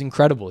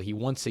incredible. He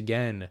once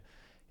again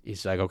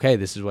he's like, okay,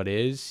 this is what it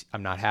is.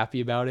 I'm not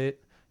happy about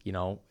it. You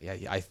know,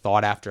 I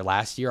thought after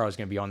last year I was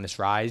going to be on this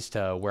rise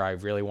to where I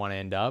really want to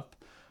end up.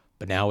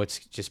 But now it's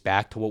just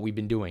back to what we've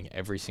been doing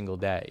every single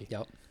day.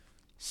 Yep.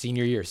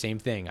 Senior year, same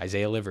thing.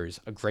 Isaiah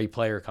Livers, a great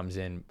player, comes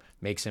in,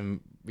 makes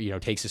him,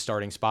 takes his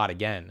starting spot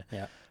again.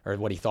 Yeah. Or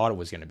what he thought it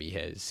was going to be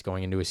his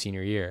going into his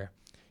senior year.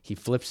 He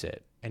flips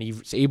it. And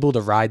he's able to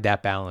ride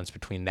that balance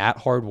between that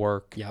hard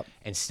work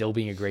and still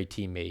being a great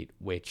teammate,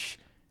 which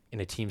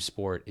in a team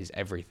sport is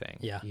everything.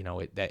 Yeah.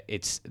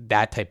 It's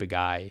that type of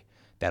guy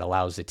that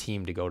allows the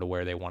team to go to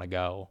where they want to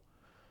go,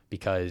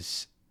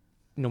 because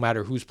no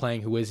matter who's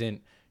playing, who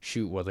isn't,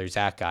 well, there's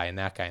that guy and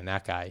that guy and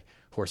that guy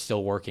who are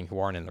still working, who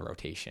aren't in the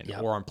rotation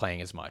or aren't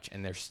playing as much,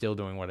 and they're still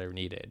doing whatever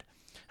needed.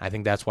 I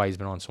think that's why he's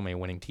been on so many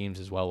winning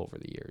teams as well over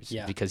the years,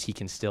 because he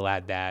can still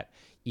add that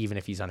even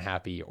if he's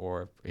unhappy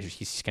or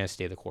he's going to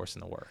stay the course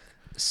in the work.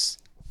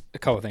 A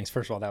couple of things.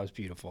 First of all, that was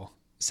beautiful.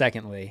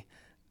 Secondly,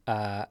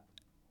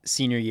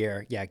 senior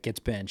year,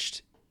 gets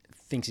benched,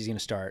 thinks he's going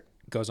to start,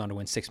 goes on to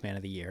win Sixth Man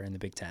of the Year in the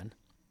Big Ten.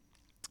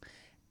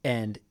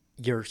 And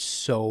you're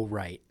so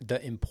right.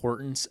 The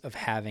importance of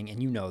having,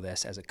 and you know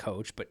this as a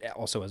coach, but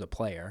also as a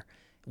player,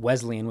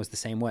 Wesleyan was the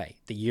same way.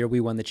 The year we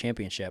won the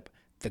championship,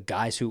 the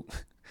guys who,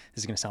 this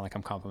is going to sound like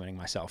I'm complimenting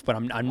myself, but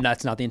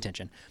that's not the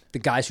intention. The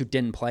guys who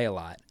didn't play a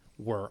lot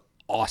were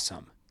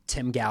awesome.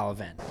 Tim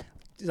Gallivan,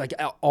 like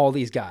all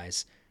these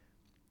guys.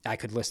 I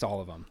could list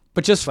all of them.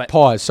 But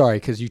pause, sorry,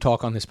 because you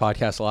talk on this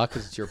podcast a lot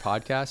because it's your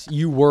podcast.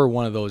 You were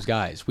one of those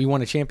guys. We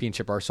won a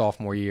championship our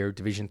sophomore year,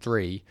 Division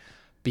III,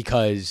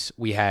 because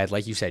we had,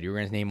 like you said, you were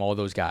going to name all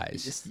those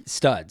guys.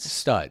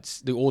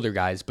 Studs, the older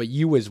guys. But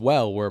you as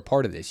well were a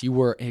part of this. You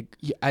were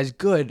as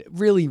good,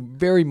 really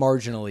very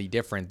marginally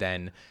different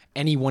than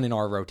anyone in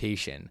our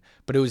rotation.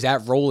 But it was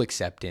that role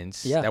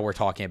acceptance that we're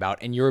talking about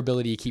and your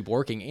ability to keep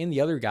working and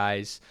the other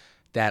guys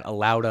that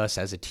allowed us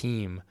as a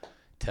team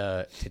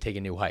to take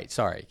a new height.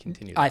 Sorry,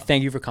 continue. I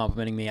thank you for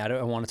complimenting me.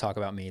 I want to talk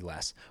about me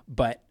less,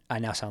 but I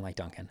now sound like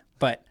Duncan.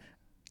 But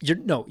you're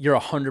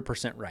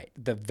 100% right.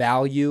 The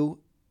value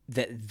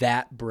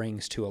that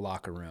brings to a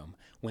locker room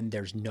when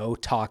there's no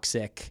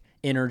toxic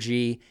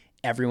energy,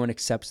 everyone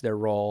accepts their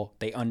role.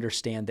 They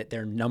understand that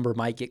their number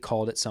might get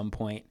called at some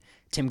point.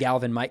 Tim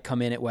Gallivan might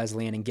come in at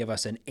Wesleyan and give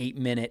us an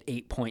 8-minute,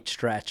 8-point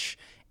stretch.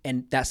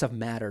 And that stuff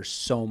matters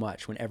so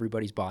much when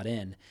everybody's bought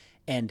in.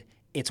 And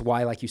it's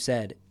why, like you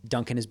said,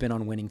 Duncan has been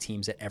on winning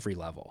teams at every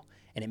level.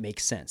 And it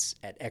makes sense.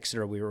 At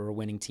Exeter, we were a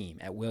winning team.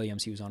 At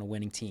Williams, he was on a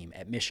winning team.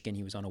 At Michigan,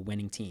 he was on a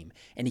winning team.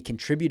 And he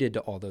contributed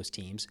to all those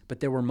teams, but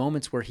there were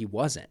moments where he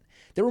wasn't.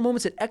 There were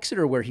moments at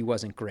Exeter where he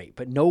wasn't great,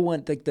 but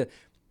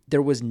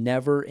there was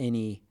never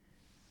any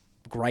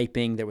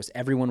griping.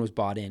 Everyone was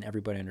bought in.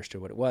 Everybody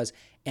understood what it was.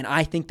 And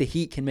I think the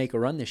Heat can make a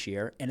run this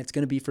year, and it's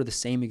going to be for the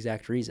same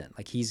exact reason.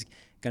 Like, he's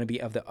going to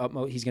be of the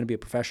utmost. He's going to be a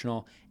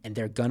professional, and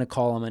they're going to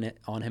call him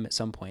on him at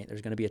some point.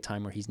 There's going to be a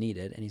time where he's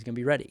needed, and he's going to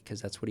be ready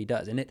because that's what he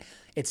does. And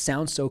it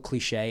sounds so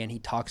cliche, and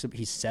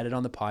he's said it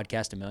on the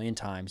podcast a million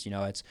times.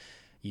 It's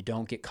you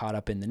don't get caught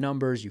up in the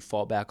numbers, you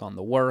fall back on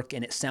the work,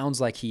 and it sounds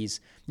like he's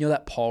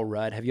that Paul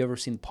Rudd. Have you ever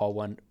seen Paul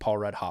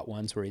Rudd Hot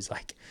Ones where he's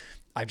like,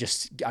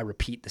 I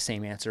repeat the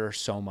same answer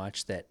so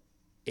much that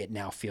it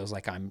now feels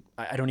like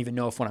I don't even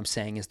know if what I'm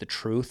saying is the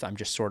truth. I'm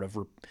just sort of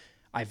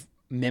I've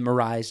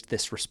memorized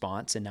this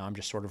response and now I'm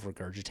just sort of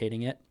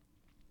regurgitating it.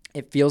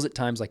 It feels at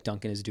times like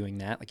Duncan is doing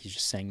that, like he's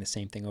just saying the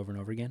same thing over and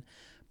over again.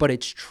 But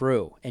it's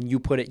true, and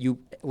you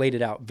laid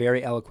it out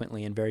very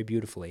eloquently and very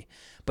beautifully.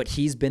 But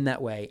he's been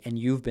that way, and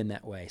you've been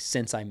that way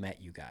since I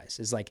met you guys.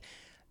 It's like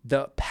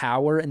the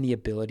power and the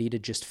ability to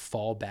just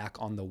fall back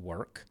on the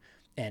work.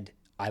 And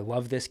I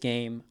love this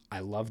game.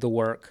 I love the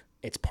work.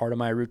 It's part of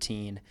my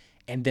routine.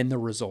 And then the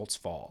results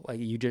fall.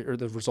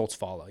 The results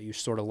follow. You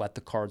sort of let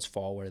the cards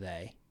fall where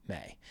they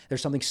may.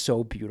 There's something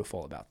so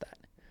beautiful about that.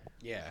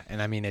 Yeah,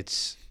 and I mean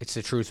it's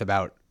the truth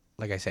about,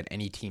 like I said,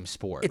 any team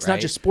sport. It's not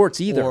just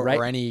sports either, right?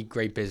 Or any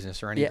great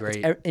business or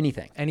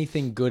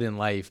anything good in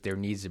life. There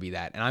needs to be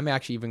that. And I'm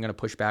actually even going to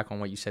push back on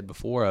what you said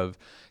before of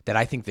that.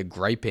 I think the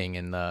griping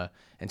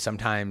and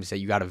sometimes that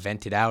you got to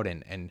vent it out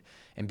and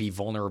be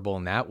vulnerable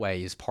in that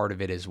way is part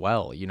of it as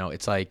well.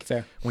 It's like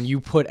when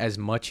you put as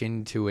much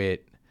into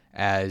it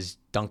as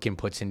Duncan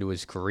puts into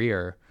his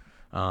career,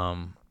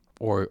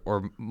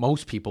 or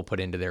most people put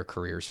into their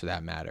careers for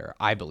that matter,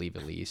 I believe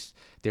at least,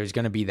 there's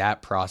going to be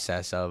that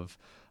process of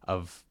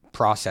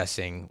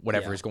processing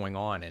whatever is going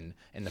on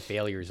and the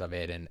failures of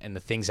it and the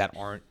things that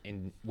aren't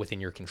within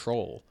your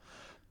control.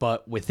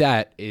 But with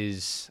that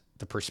is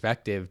the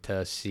perspective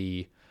to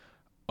see,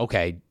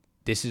 okay,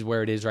 this is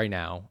where it is right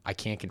now. I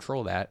can't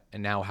control that.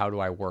 And now how do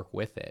I work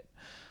with it?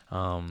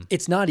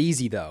 It's not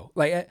easy though.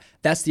 Like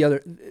that's the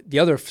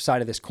other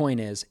side of this coin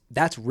is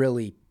that's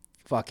really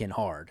fucking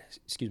hard.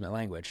 Excuse my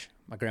language.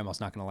 My grandma's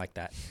not going to like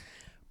that.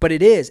 But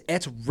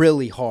it's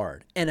really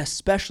hard. And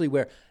especially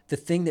where the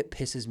thing that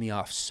pisses me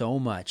off so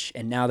much,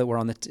 and now that we're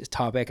on the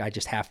topic, I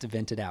just have to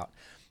vent it out.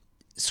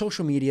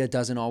 Social media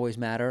doesn't always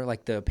matter,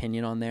 like the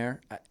opinion on there.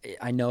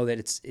 I know that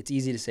it's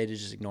easy to say to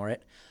just ignore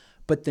it.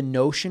 But the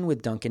notion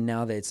with Duncan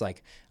now that it's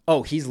like,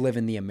 oh, he's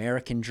living the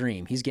American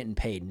dream. He's getting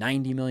paid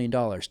 $90 million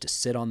to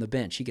sit on the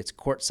bench. He gets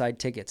courtside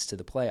tickets to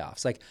the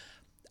playoffs. Like,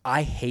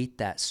 I hate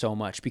that so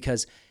much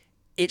because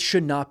it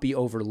should not be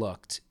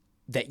overlooked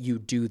that you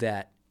do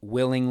that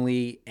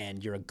willingly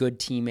and you're a good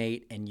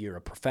teammate and you're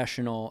a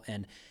professional.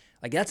 And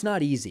like, that's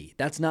not easy.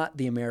 That's not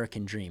the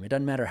American dream. It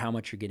doesn't matter how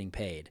much you're getting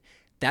paid.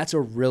 That's a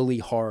really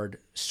hard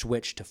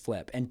switch to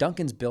flip. And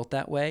Duncan's built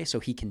that way, so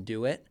he can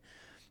do it.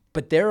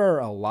 But there are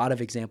a lot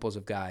of examples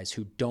of guys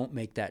who don't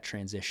make that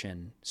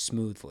transition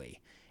smoothly.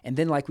 And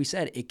then, like we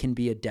said, it can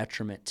be a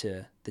detriment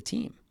to the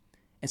team.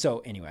 And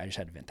so, anyway, I just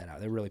had to vent that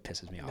out. It really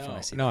pisses me off when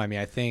I see that. I mean,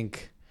 I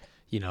think,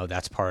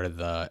 that's part of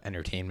the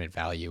entertainment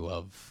value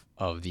of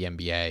the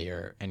NBA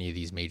or any of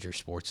these major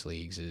sports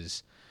leagues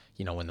is,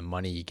 when the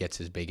money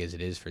gets as big as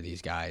it is for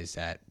these guys,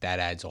 that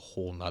adds a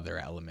whole nother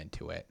element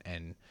to it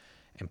and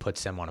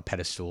puts them on a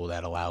pedestal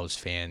that allows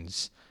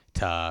fans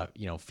to,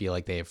 feel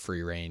like they have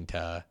free reign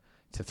to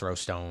throw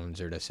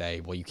stones or to say,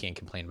 well, you can't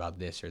complain about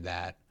this or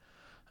that.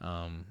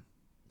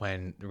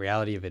 When the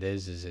reality of it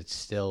is it's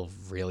still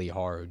really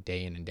hard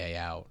day in and day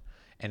out.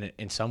 And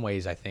in some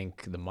ways, I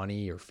think the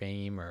money or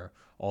fame or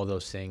all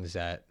those things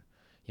that,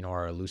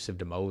 are elusive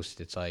to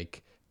most, it's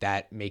like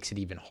that makes it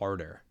even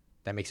harder.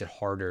 That makes it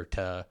harder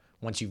to,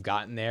 once you've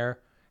gotten there,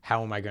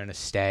 how am I going to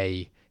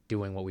stay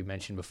doing what we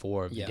mentioned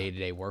before of the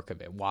day-to-day work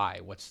of it?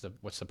 Why? What's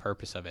the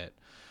purpose of it?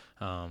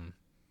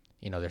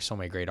 There's so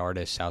many great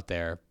artists out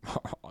there,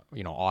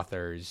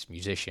 authors,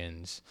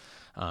 musicians,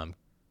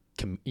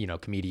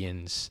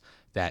 comedians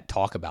that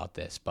talk about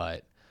this,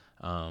 but,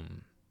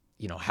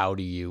 how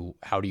do you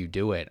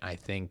do it? I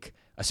think,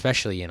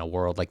 especially in a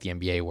world like the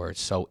NBA where it's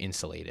so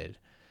insulated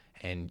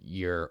and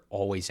you're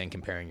always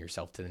comparing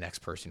yourself to the next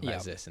person who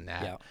has this and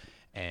that. Yep.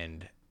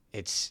 And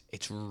it's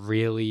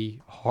really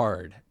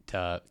hard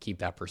to keep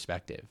that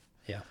perspective.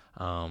 Yeah.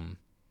 And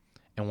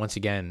once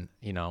again,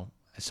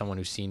 as someone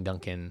who's seen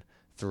Duncan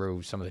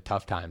through some of the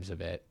tough times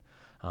of it,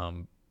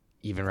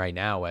 even right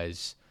now,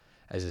 as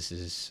this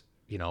is,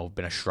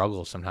 been a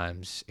struggle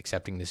sometimes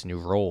accepting this new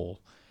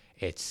role,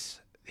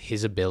 it's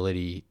his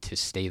ability to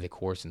stay the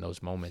course in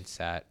those moments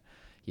that,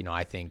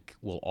 I think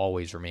will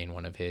always remain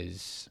one of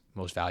his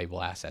most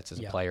valuable assets as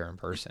a player in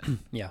person.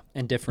 Yeah,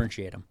 and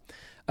differentiate him.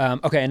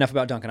 Okay, enough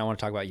about Duncan. I want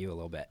to talk about you a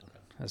little bit.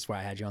 That's why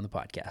I had you on the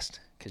podcast,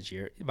 because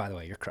by the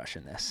way, you're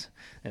crushing this.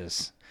 You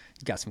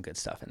got some good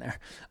stuff in there.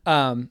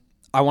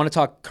 I want to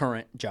talk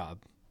current job,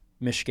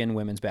 Michigan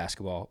women's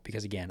basketball,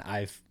 because again,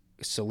 I've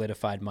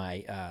solidified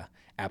my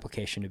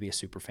application to be a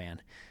super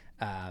fan.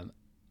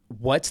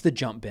 What's the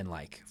jump been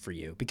like for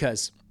you?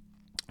 Because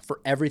for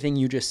everything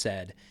you just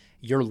said,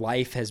 your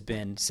life has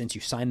been, since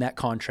you signed that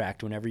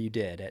contract, whenever you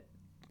did, at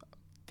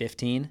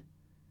 15,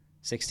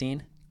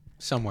 16?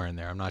 Somewhere in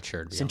there. I'm not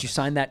sure. Since you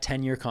signed that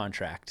 10-year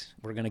contract,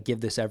 we're going to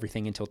give this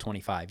everything until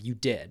 25. You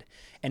did.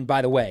 And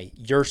by the way,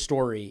 your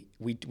story,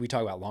 we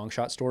talk about long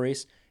shot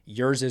stories.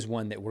 Yours is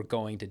one that we're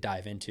going to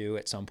dive into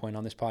at some point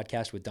on this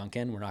podcast with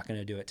Duncan. We're not going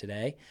to do it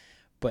today.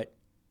 But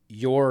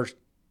your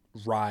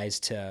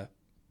rise to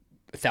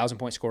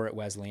 1,000-point scorer at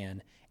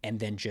Wesleyan and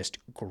then just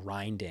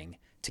grinding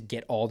to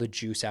get all the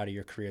juice out of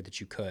your career that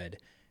you could,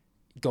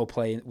 go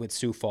play with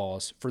Sioux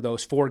Falls for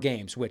those 4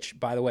 games, which,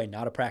 by the way,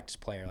 not a practice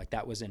player. Like,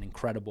 that was an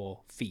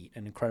incredible feat,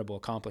 an incredible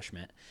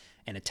accomplishment,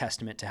 and a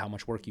testament to how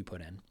much work you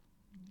put in.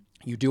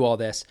 You do all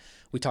this.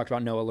 We talked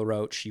about Noah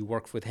LaRoche. You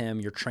worked with him.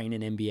 You're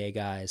training NBA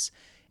guys.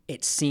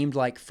 It seemed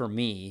like, for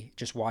me,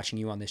 just watching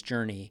you on this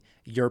journey,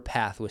 your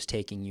path was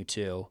taking you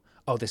to,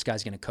 oh, this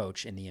guy's going to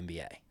coach in the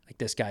NBA. Like,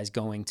 this guy's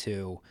going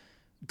to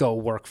go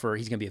work for,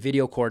 he's going to be a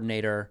video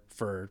coordinator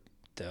for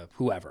the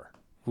whoever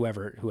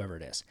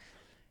it is.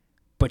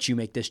 But you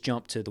make this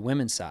jump to the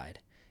women's side,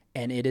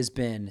 and it has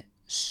been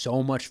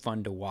so much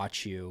fun to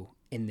watch you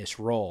in this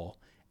role.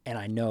 And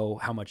I know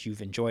how much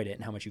you've enjoyed it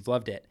and how much you've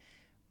loved it,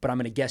 but I'm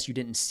going to guess you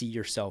didn't see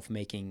yourself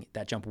making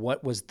that jump.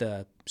 What was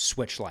the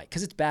switch like?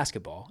 Because it's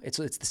basketball. It's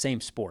the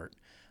same sport,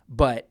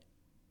 but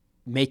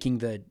making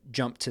the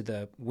jump to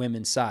the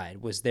women's side,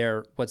 what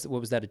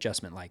was that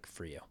adjustment like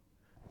for you?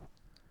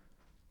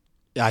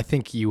 Yeah, I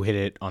think you hit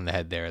it on the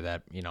head there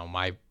that,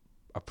 my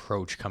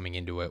approach coming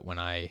into it when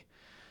I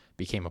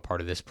became a part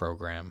of this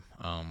program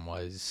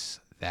was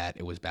that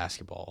it was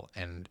basketball,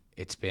 and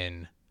it's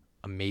been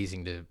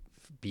amazing to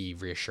be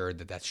reassured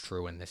that that's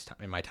true in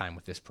my time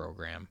with this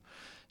program,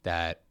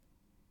 that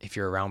if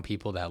you're around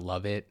people that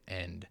love it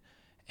and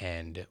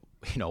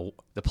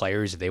the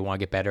players, if they want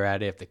to get better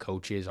at it, if the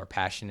coaches are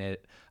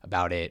passionate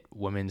about it,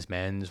 women's,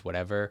 men's,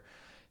 whatever,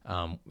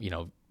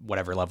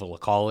 whatever level of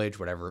college,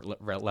 whatever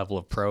level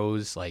of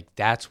pros, like,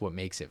 that's what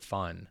makes it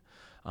fun.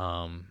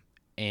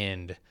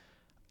 And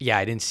yeah,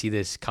 I didn't see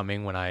this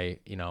coming when I,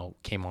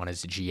 came on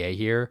as a GA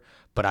here,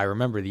 but I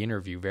remember the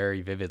interview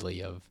very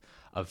vividly of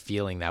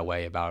feeling that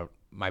way about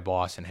my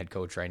boss and head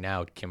coach right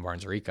now, Kim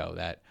Barnes-Rico,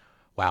 that,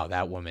 wow,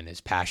 that woman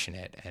is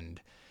passionate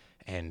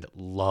and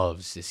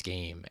loves this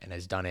game and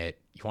has done it.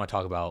 You want to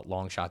talk about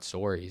long shot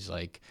stories.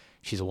 Like,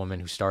 she's a woman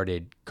who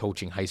started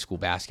coaching high school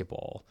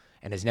basketball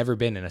and has never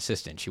been an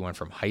assistant. She went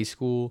from high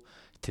school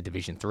to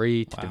Division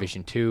III, to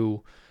Division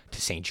II,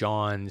 to St.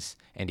 John's,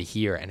 and to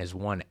here, and has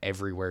won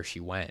everywhere she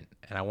went.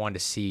 And I wanted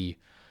to see,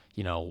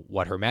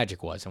 what her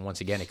magic was. And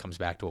once again, it comes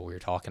back to what we were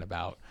talking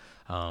about,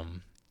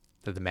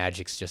 that the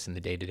magic's just in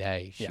the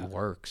day-to-day. She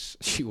works.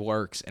 She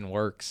works and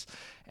works.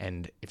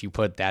 And if you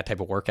put that type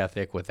of work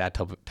ethic with that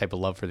type of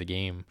love for the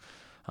game,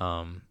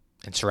 and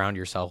surround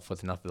yourself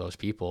with enough of those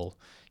people,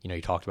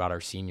 you talked about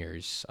our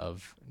seniors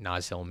of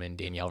Naz Hillman,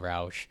 Danielle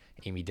Rausch,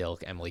 Amy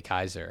Dilk, Emily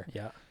Kaiser.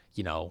 Yeah.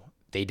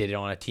 They did it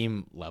on a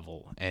team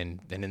level.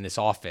 And then in this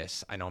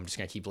office, I know I'm just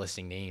going to keep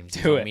listing names.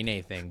 It Do doesn't it. mean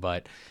anything,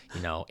 but,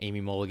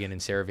 Amy Mulligan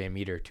and Sarah Van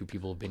Meter, 2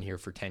 people have been here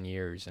for 10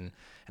 years. And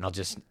I'll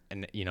just,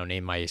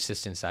 name my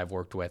assistants I've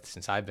worked with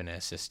since I've been an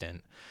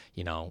assistant,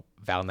 Val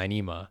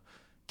Nainima,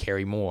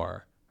 Carrie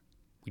Moore.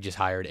 We just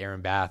hired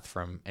Erin Bath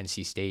from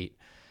NC State.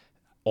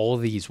 All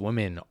of these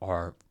women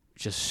are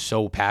just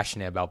so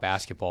passionate about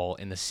basketball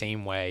in the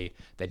same way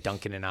that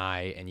Duncan and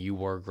I and you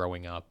were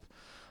growing up.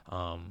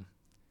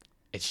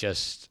 It's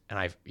just, and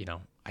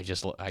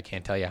I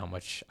can't tell you how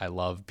much I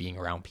love being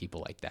around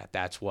people like that.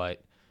 That's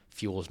what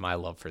fuels my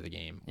love for the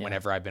game. Yeah.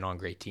 Whenever I've been on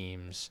great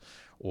teams,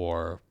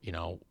 or,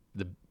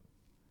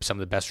 some of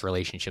the best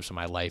relationships in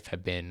my life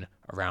have been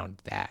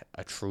around that,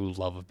 a true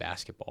love of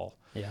basketball.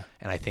 Yeah.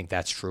 And I think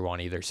that's true on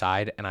either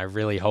side. And I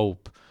really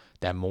hope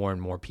that more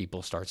and more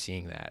people start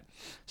seeing that,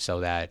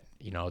 so that,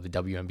 the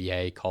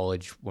WNBA,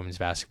 college women's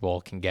basketball,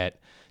 can get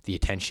the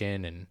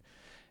attention, and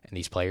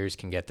these players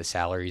can get the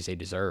salaries they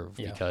deserve.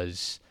 Yeah.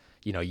 Because,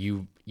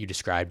 you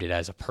described it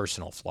as a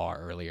personal flaw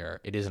earlier.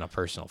 It isn't a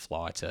personal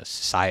flaw. It's a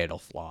societal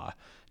flaw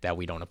that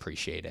we don't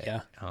appreciate it.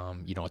 Yeah.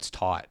 It's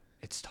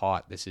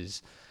taught. This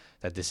is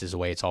the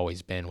way it's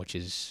always been, which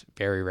is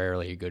very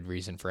rarely a good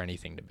reason for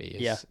anything to be.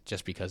 It's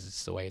just because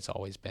it's the way it's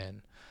always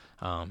been.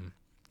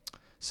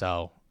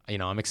 So,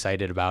 I'm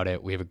excited about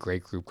it. We have a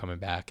great group coming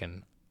back,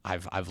 and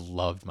I've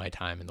loved my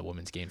time in the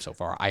women's game so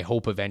far. I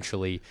hope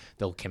eventually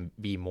there can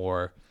be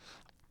more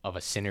of a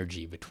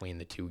synergy between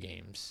the two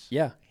games.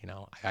 Yeah.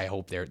 I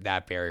hope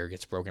that barrier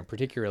gets broken,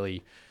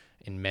 particularly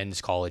in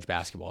men's college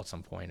basketball at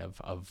some point,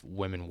 of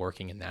women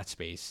working in that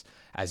space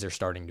as they're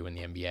starting to in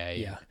the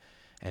NBA. Yeah.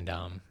 And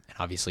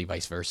obviously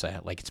vice versa,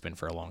 like it's been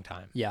for a long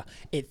time. Yeah.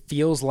 It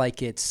feels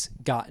like it's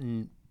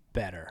gotten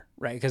better,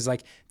 right? Because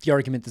like the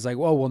argument is like,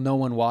 well, no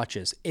one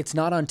watches. It's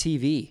not on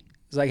TV.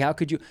 It's like, how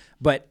could you?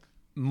 But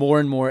more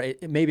and more,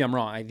 maybe I'm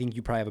wrong. I think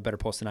you probably have a better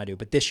pulse than I do.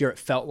 But this year, it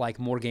felt like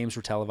more games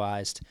were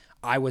televised.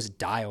 I was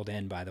dialed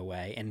in, by the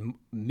way, and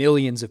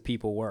millions of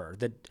people were.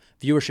 The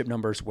viewership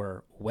numbers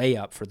were way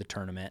up for the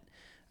tournament.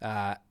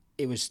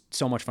 It was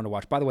so much fun to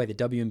watch. By the way, the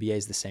WNBA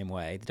is the same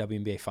way. The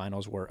WNBA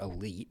finals were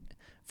elite.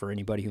 For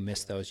anybody who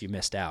missed those, you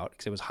missed out,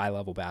 because it was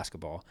high-level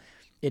basketball.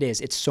 It is.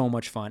 It's so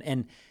much fun.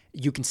 And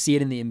you can see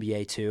it in the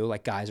NBA, too.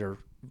 Like, guys are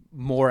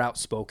more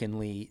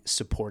outspokenly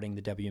supporting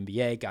the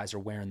WNBA. Guys are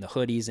wearing the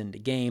hoodies into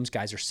games.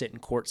 Guys are sitting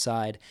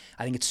courtside.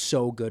 I think it's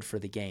so good for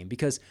the game,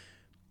 because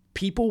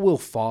people will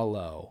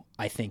follow,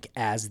 I think,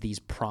 as these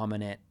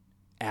prominent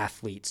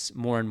athletes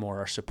more and more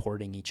are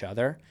supporting each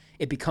other.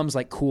 It becomes,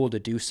 like, cool to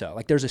do so.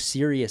 Like, there's a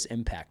serious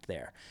impact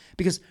there.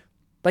 Because,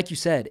 like you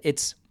said,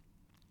 it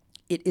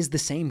is the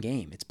same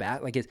game. It's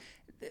bad. Like,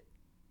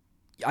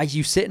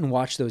 you sit and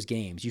watch those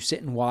games. You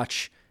sit and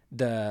watch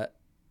the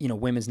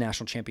women's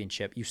national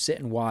championship. You sit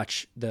and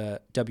watch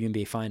the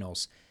WNBA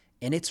finals,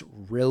 and it's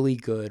really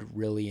good,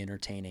 really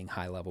entertaining,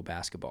 high-level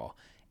basketball.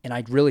 And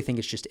I really think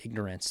it's just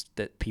ignorance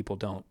that people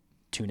don't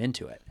tune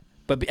into it.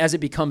 But as it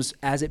becomes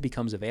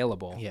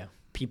available,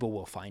 people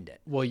will find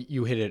it. Well,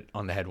 you hit it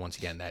on the head once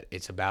again, that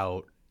it's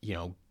about,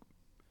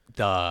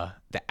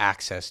 the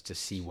access to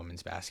see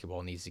women's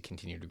basketball needs to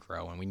continue to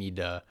grow, and we need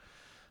to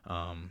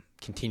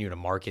continue to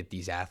market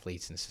these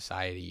athletes in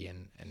society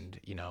and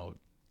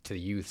to the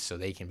youth, so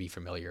they can be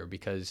familiar.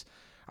 Because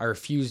I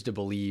refuse to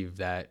believe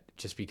that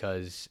just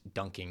because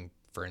dunking,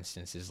 for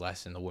instance, is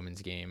less in the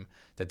women's game,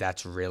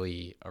 that's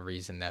really a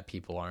reason that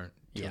people aren't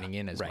tuning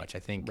in as much. I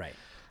think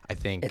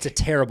it's a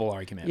terrible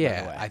argument. Yeah,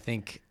 by the way.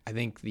 I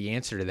think the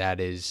answer to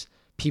that is,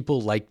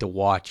 people like to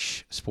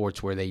watch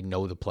sports where they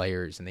know the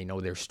players and they know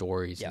their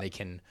stories, and they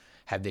can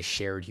have this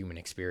shared human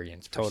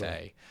experience per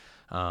se,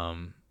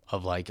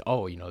 of like,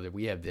 that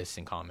we have this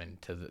in common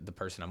to the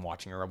person I'm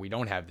watching, or we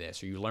don't have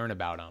this, or you learn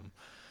about them.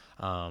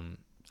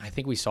 I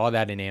think we saw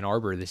that in Ann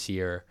Arbor this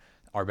year.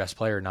 Our best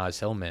player, Naz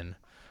Hillman,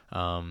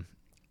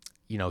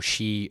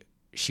 she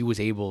was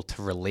able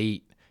to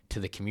relate to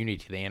the community,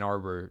 to the Ann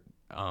Arbor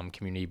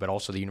community, but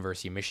also the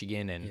University of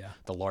Michigan and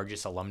the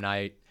largest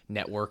alumni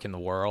network in the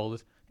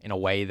world, in a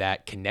way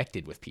that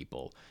connected with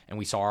people. And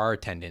we saw our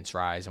attendance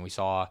rise, and we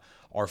saw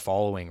our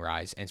following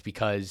rise. And it's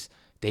because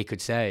they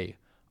could say,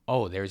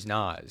 oh, there's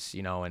Naz,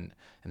 and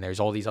there's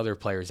all these other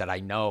players that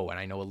I know, and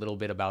I know a little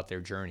bit about their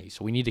journey.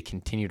 So we need to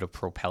continue to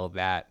propel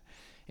that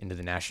into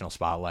the national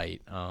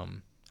spotlight.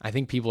 I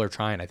think people are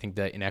trying. I think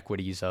the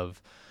inequities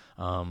of,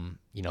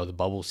 the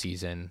bubble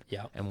season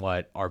and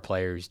what our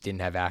players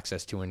didn't have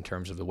access to in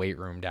terms of the weight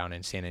room down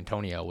in San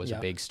Antonio was a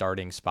big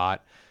starting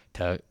spot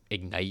to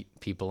ignite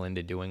people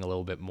into doing a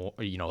little bit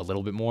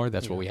more.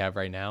 That's what we have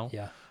right now.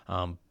 Yeah.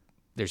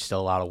 There's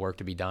still a lot of work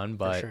to be done,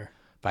 but sure.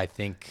 I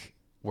think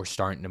we're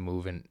starting to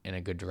move in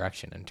a good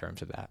direction in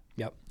terms of that.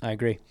 Yep, I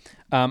agree.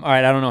 All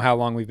right, I don't know how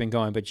long we've been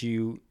going, but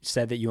you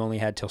said that you only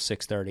had till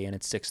 6:30, and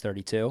it's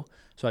 6:32.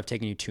 So I've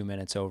taken you 2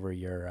 minutes over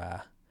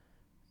your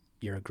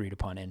agreed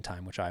upon end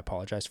time, which I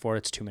apologize for.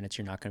 It's 2 minutes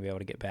you're not going to be able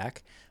to get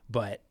back.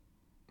 But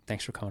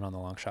thanks for coming on the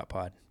Long Shot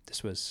Pod.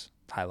 This was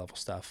high level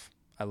stuff.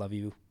 I love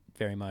you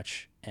very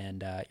much,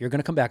 and you're going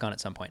to come back on at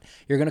some point.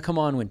 You're going to come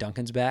on when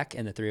Duncan's back,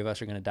 and the three of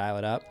us are going to dial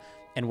it up,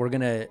 and we're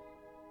going to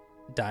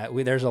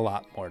there's a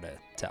lot more to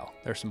tell.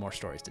 There's some more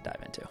stories to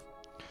dive into.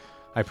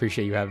 I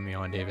appreciate you having me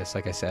on, Davis.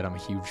 Like I said, I'm a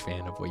huge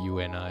fan of what you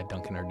and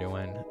Duncan are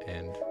doing,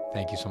 and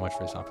thank you so much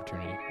for this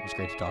opportunity. It was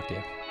great to talk to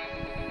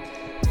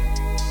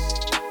you.